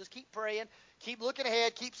be doing. Just keep praying. Keep looking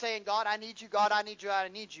ahead. Keep saying, God, I need you. God, I need you. I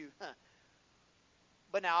need you.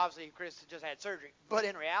 But now, obviously, Chris just had surgery. But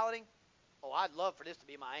in reality, I'd love for this to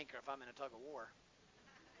be my anchor if I'm in a tug of war.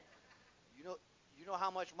 You know how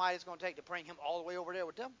much might it's going to take to bring him all the way over there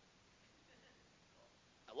with them?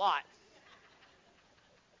 A lot.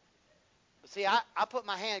 But see, I put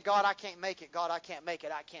my hand, God, I can't make it. God, I can't make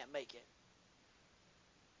it. I can't make it.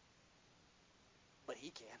 But he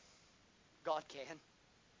can. God can.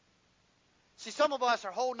 See, some of us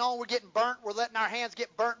are holding on. We're getting burnt. We're letting our hands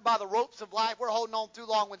get burnt by the ropes of life. We're holding on too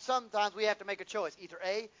long when sometimes we have to make a choice. Either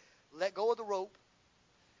A, let go of the rope.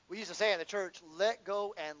 We used to say in the church, let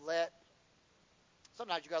go and let.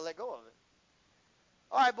 Sometimes you got to let go of it.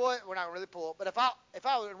 All right, boy, we're not going to really pull. But if I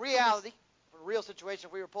was in reality, for a real situation,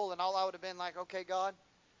 if we were pulling, all I would have been like, okay, God,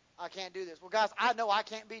 I can't do this. Well, guys, I know I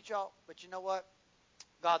can't beat y'all, but you know what?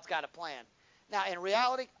 God's got a plan. Now, in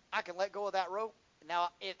reality, I can let go of that rope.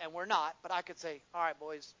 And we're not, but I could say, all right,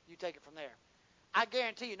 boys, you take it from there. I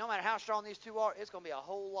guarantee you, no matter how strong these two are, it's going to be a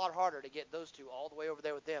whole lot harder to get those two all the way over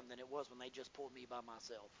there with them than it was when they just pulled me by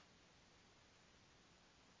myself.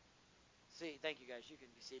 See, thank you guys. You can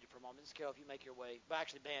be seated for a moment. Just Carol, if you make your way. But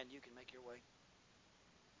actually, Ben, you can make your way.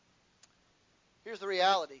 Here's the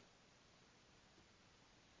reality.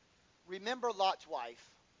 Remember Lot's wife.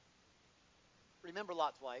 Remember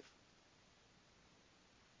Lot's wife.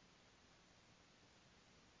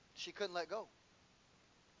 She couldn't let go.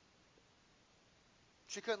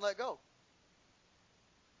 She couldn't let go.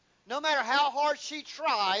 No matter how hard she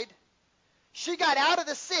tried, she got out of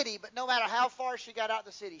the city, but no matter how far she got out of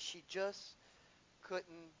the city, she just couldn't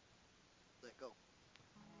let go.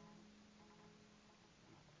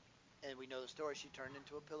 And we know the story. She turned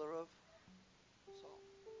into a pillar of salt.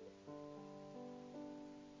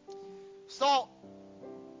 Salt,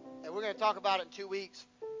 and we're going to talk about it in 2 weeks.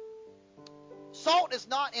 Salt is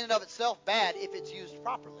not in and of itself bad if it's used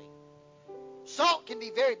properly. Salt can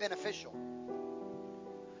be very beneficial.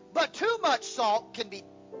 But too much salt can be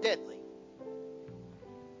deadly.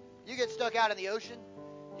 You get stuck out in the ocean,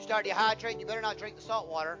 you start dehydrating, you better not drink the salt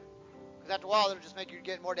water, because after a while it'll just make you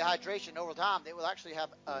get more dehydration. Over time, it will actually have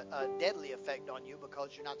a deadly effect on you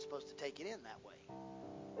because you're not supposed to take it in that way.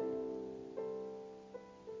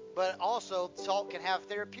 But also, salt can have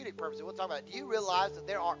therapeutic purposes. We'll talk about it. Do you realize that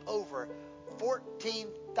there are over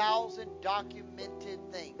 14,000 documented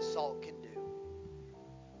things salt can do?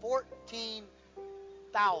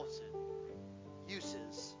 14,000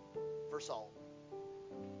 uses for salt.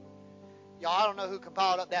 Y'all, I don't know who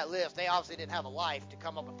compiled up that list. They obviously didn't have a life to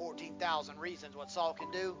come up with 14,000 reasons what salt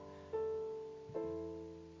can do.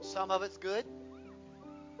 Some of it's good.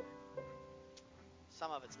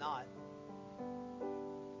 Some of it's not.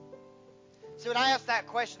 So when I ask that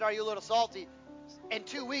question, are you a little salty? In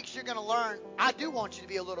 2 weeks, you're going to learn, I do want you to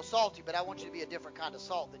be a little salty, but I want you to be a different kind of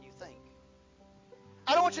salt than you think.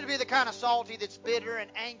 I don't want you to be the kind of salty that's bitter and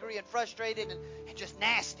angry and frustrated and just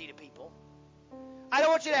nasty to people. I don't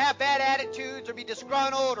want you to have bad attitudes or be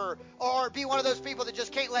disgruntled or be one of those people that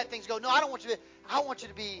just can't let things go. No, I don't want you to. I want you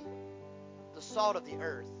to be the salt of the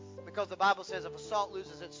earth. Because the Bible says if a salt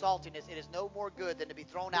loses its saltiness, it is no more good than to be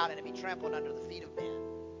thrown out and to be trampled under the feet of men.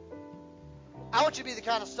 I want you to be the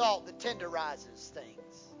kind of salt that tenderizes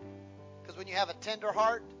things. Because when you have a tender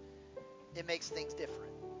heart, it makes things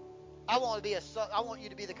different. I want you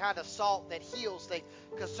to be the kind of salt that heals things.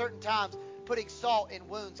 Because certain times, putting salt in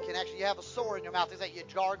wounds can actually, you have a sore in your mouth. It's like you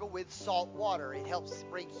gargle with salt water. It helps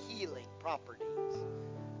bring healing properties.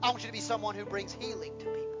 I want you to be someone who brings healing to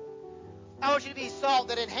people. I want you to be salt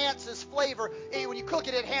that enhances flavor. When you cook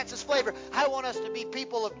it, it enhances flavor. I want us to be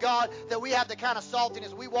people of God, that we have the kind of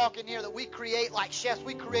saltiness we walk in here, that we create like chefs.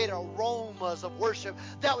 We create aromas of worship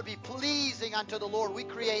that would be pleasing unto the Lord. We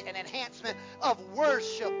create an enhancement of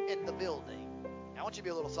worship in the building. I want you to be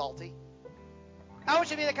a little salty. I want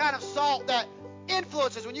you to be the kind of salt that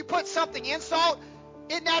influences. When you put something in salt,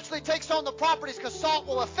 it naturally takes on the properties, because salt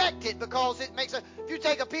will affect it, because it makes if you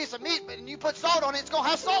take a piece of meat and you put salt on it, it's going to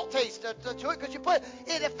have salt taste to it, because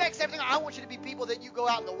it affects everything. I want you to be people that you go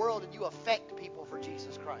out in the world and you affect people for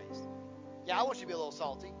Jesus Christ. Yeah, I want you to be a little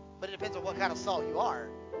salty, but it depends on what kind of salt you are.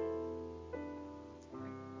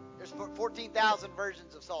 There's 14,000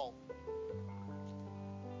 versions of salt,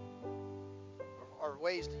 or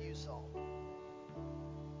ways to use salt.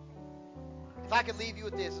 If I could leave you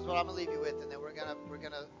with this, is what I'm going to leave you with, and then we're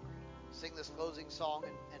gonna sing this closing song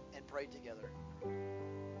and pray together.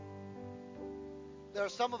 There are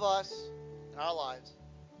some of us in our lives,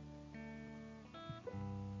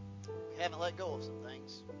 we haven't let go of some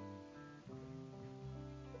things.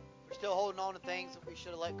 We're still holding on to things that we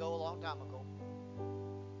should have let go a long time ago.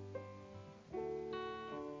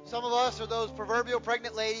 Some of us are those proverbial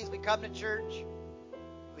pregnant ladies. We come to church,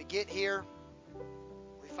 we get here,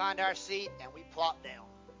 we find our seat, and we plop down.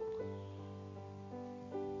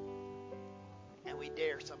 And we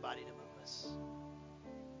dare somebody to move us.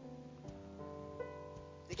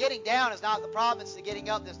 The getting down is not the problem, it's the getting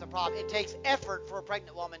up that's the problem. It takes effort for a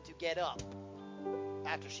pregnant woman to get up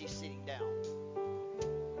after she's sitting down.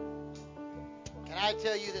 Can I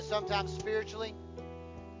tell you that sometimes spiritually,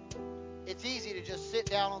 it's easy to just sit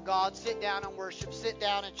down on God, sit down on worship, sit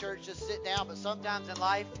down in church, just sit down. But sometimes in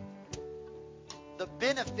life, the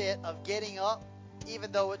benefit of getting up,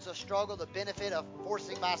 even though it's a struggle, the benefit of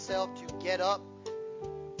forcing myself to get up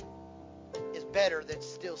is better than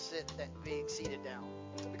being seated down.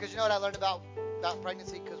 Because you know what I learned about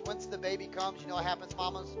pregnancy? Because once the baby comes, you know what happens,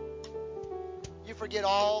 mamas? You forget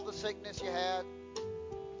all the sickness you had.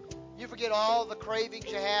 You forget all the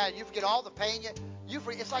cravings you had. You forget all the pain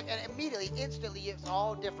it's like, and immediately, instantly, it's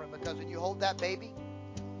all different. Because when you hold that baby,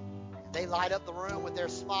 they light up the room with their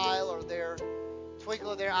smile or their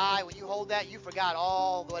twinkle of their eye. When you hold that, you forgot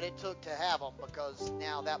all what it took to have them, because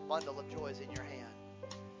now that bundle of joy is in your hand.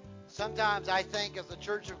 Sometimes I think, as the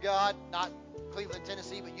Church of God, not Cleveland,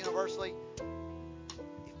 Tennessee, but universally,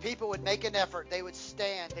 if people would make an effort, they would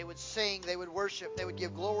stand, they would sing, they would worship, they would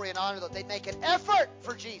give glory and honor, they'd make an effort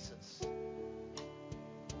for Jesus.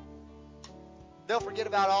 They'll forget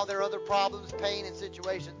about all their other problems, pain, and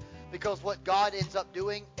situations, because what God ends up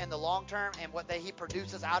doing in the long term and what He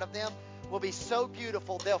produces out of them will be so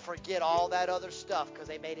beautiful, they'll forget all that other stuff because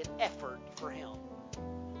they made an effort for Him.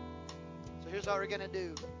 So here's what we're going to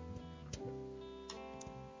do.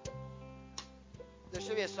 There's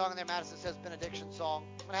should be a song in there, Madison, that says benediction song.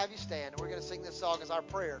 I'm going to have you stand, and we're going to sing this song as our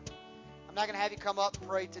prayer. I'm not going to have you come up and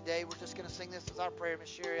pray today. We're just going to sing this as our prayer. Miss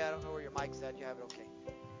Sherry, I don't know where your mic's at. You have it okay.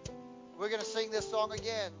 We're going to sing this song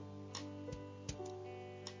again.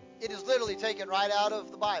 It is literally taken right out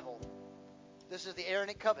of the Bible. This is the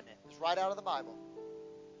Aaronic covenant. It's right out of the Bible.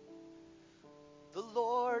 The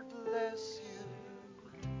Lord bless you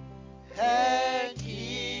and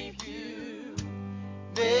keep you.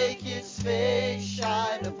 Make His face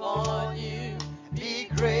shine upon you. Be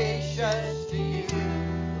gracious to you.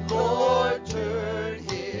 Lord, turn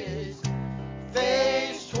His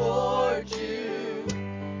face toward you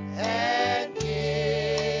and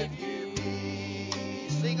give you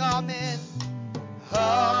peace. Sing amen.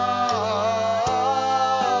 Amen.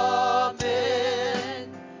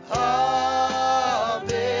 Amen.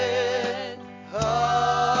 Amen.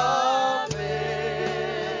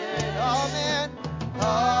 Amen. Amen.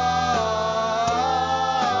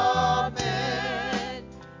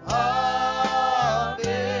 Amen.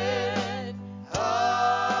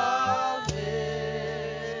 Amen.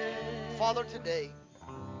 Father, today,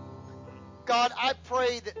 God, I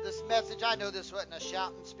pray that this message, I know this wasn't a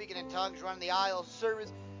shouting, speaking in tongues, running the aisle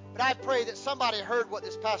service, but I pray that somebody heard what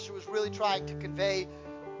this pastor was really trying to convey.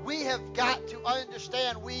 We have got to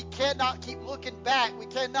understand we cannot keep looking back. We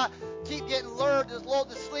cannot keep getting lulled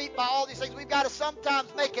to sleep by all these things. We've got to sometimes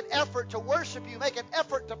make an effort to worship you, make an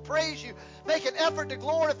effort to praise you, make an effort to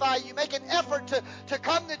glorify you, make an effort to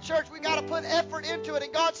come to church. We've got to put effort into it.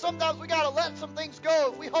 And God, sometimes we got to let some things go.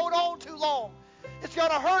 If we hold on too long, it's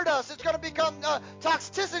going to hurt us. It's going to become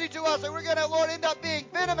toxicity to us, and we're going to, Lord, end up being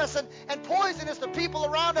venomous and poisonous to people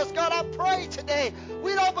around us. God, I pray today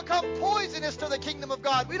we don't become poisonous to the kingdom of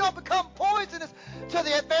God. We don't become poisonous to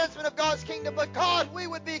the advancement of God's kingdom, but God, we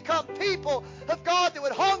would become people of God that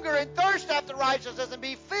would hunger and thirst after righteousness and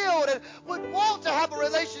be filled and would want to have a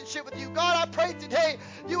relationship with you. God, I pray today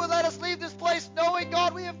you would let us leave this place knowing,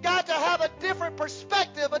 God, we have got to have a different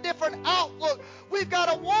perspective, a different outlook. We've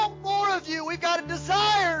got to want more of you. We've got to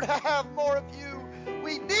desire to have more of you.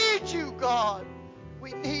 We need you, God.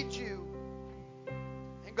 We need you.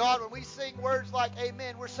 And God, when we sing words like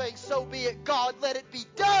amen, we're saying, so be it. God, let it be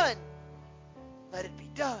done. Let it be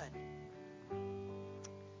done.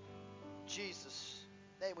 In Jesus'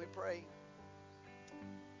 name we pray.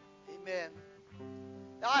 Amen.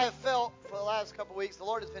 Now, I have felt for the last couple of weeks, the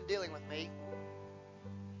Lord has been dealing with me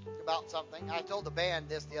about something. I told the band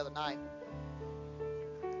this the other night.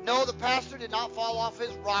 No, the pastor did not fall off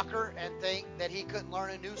his rocker and think that he couldn't learn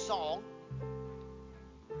a new song.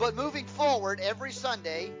 But moving forward, every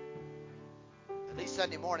Sunday, at least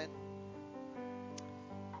Sunday morning,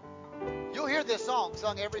 you'll hear this song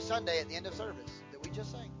sung every Sunday at the end of service that we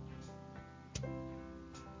just sang.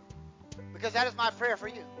 Because that is my prayer for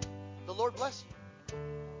you. The Lord bless you,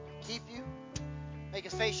 keep you, make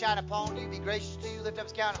His face shine upon you, be gracious to you, lift up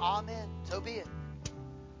His countenance. Amen. So be it.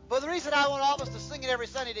 But the reason I want all of us to sing it every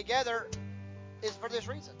Sunday together is for this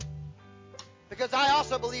reason. Because I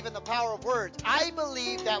also believe in the power of words. I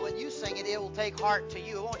believe that when you sing it, it will take heart to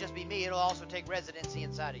you. It won't just be me. It'll also take residency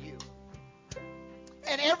inside of you.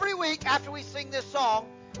 And every week after we sing this song,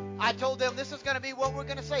 I told them this is going to be what we're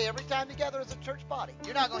going to say every time together as a church body.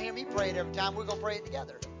 You're not going to hear me pray it every time. We're going to pray it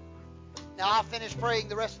together. Now, I'll finish praying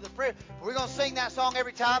the rest of the prayer. But we're going to sing that song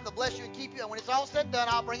every time to bless you and keep you. And when it's all said and done,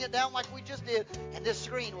 I'll bring it down like we just did. And this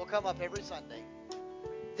screen will come up every Sunday.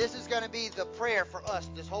 This is going to be the prayer for us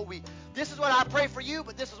this whole week. This is what I pray for you,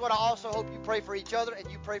 but this is what I also hope you pray for each other and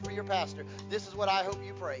you pray for your pastor. This is what I hope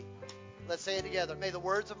you pray. Let's say it together. May the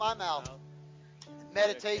words of my mouth and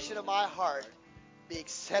meditation of my heart be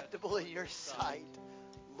acceptable in your sight.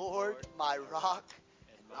 Lord, my rock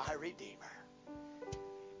and my redeemer.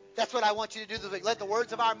 That's what I want you to do this week. Let the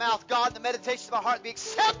words of our mouth, God, and the meditations of our heart be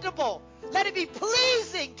acceptable. Let it be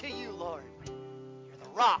pleasing to you, Lord. You're the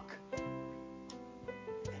rock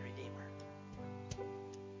and redeemer.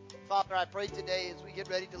 Father, I pray today as we get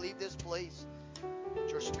ready to leave this place, that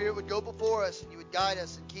your Spirit would go before us and you would guide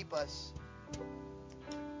us and keep us.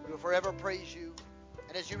 We will forever praise you.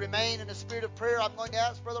 And as you remain in the spirit of prayer, I'm going to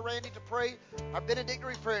ask Brother Randy to pray our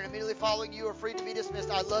benedictory prayer. And immediately following you are free to be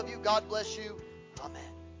dismissed. I love you. God bless you. Amen.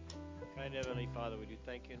 Kind Heavenly Father, we do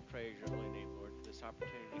thank you and praise your holy name, Lord, for this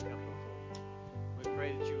opportunity to come before you. We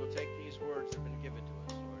pray that you will take these words that have been given to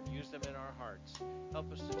us, Lord, use them in our hearts.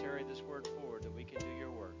 Help us to carry this word forward that we can do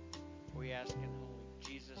your work. We ask in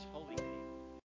Jesus' holy name.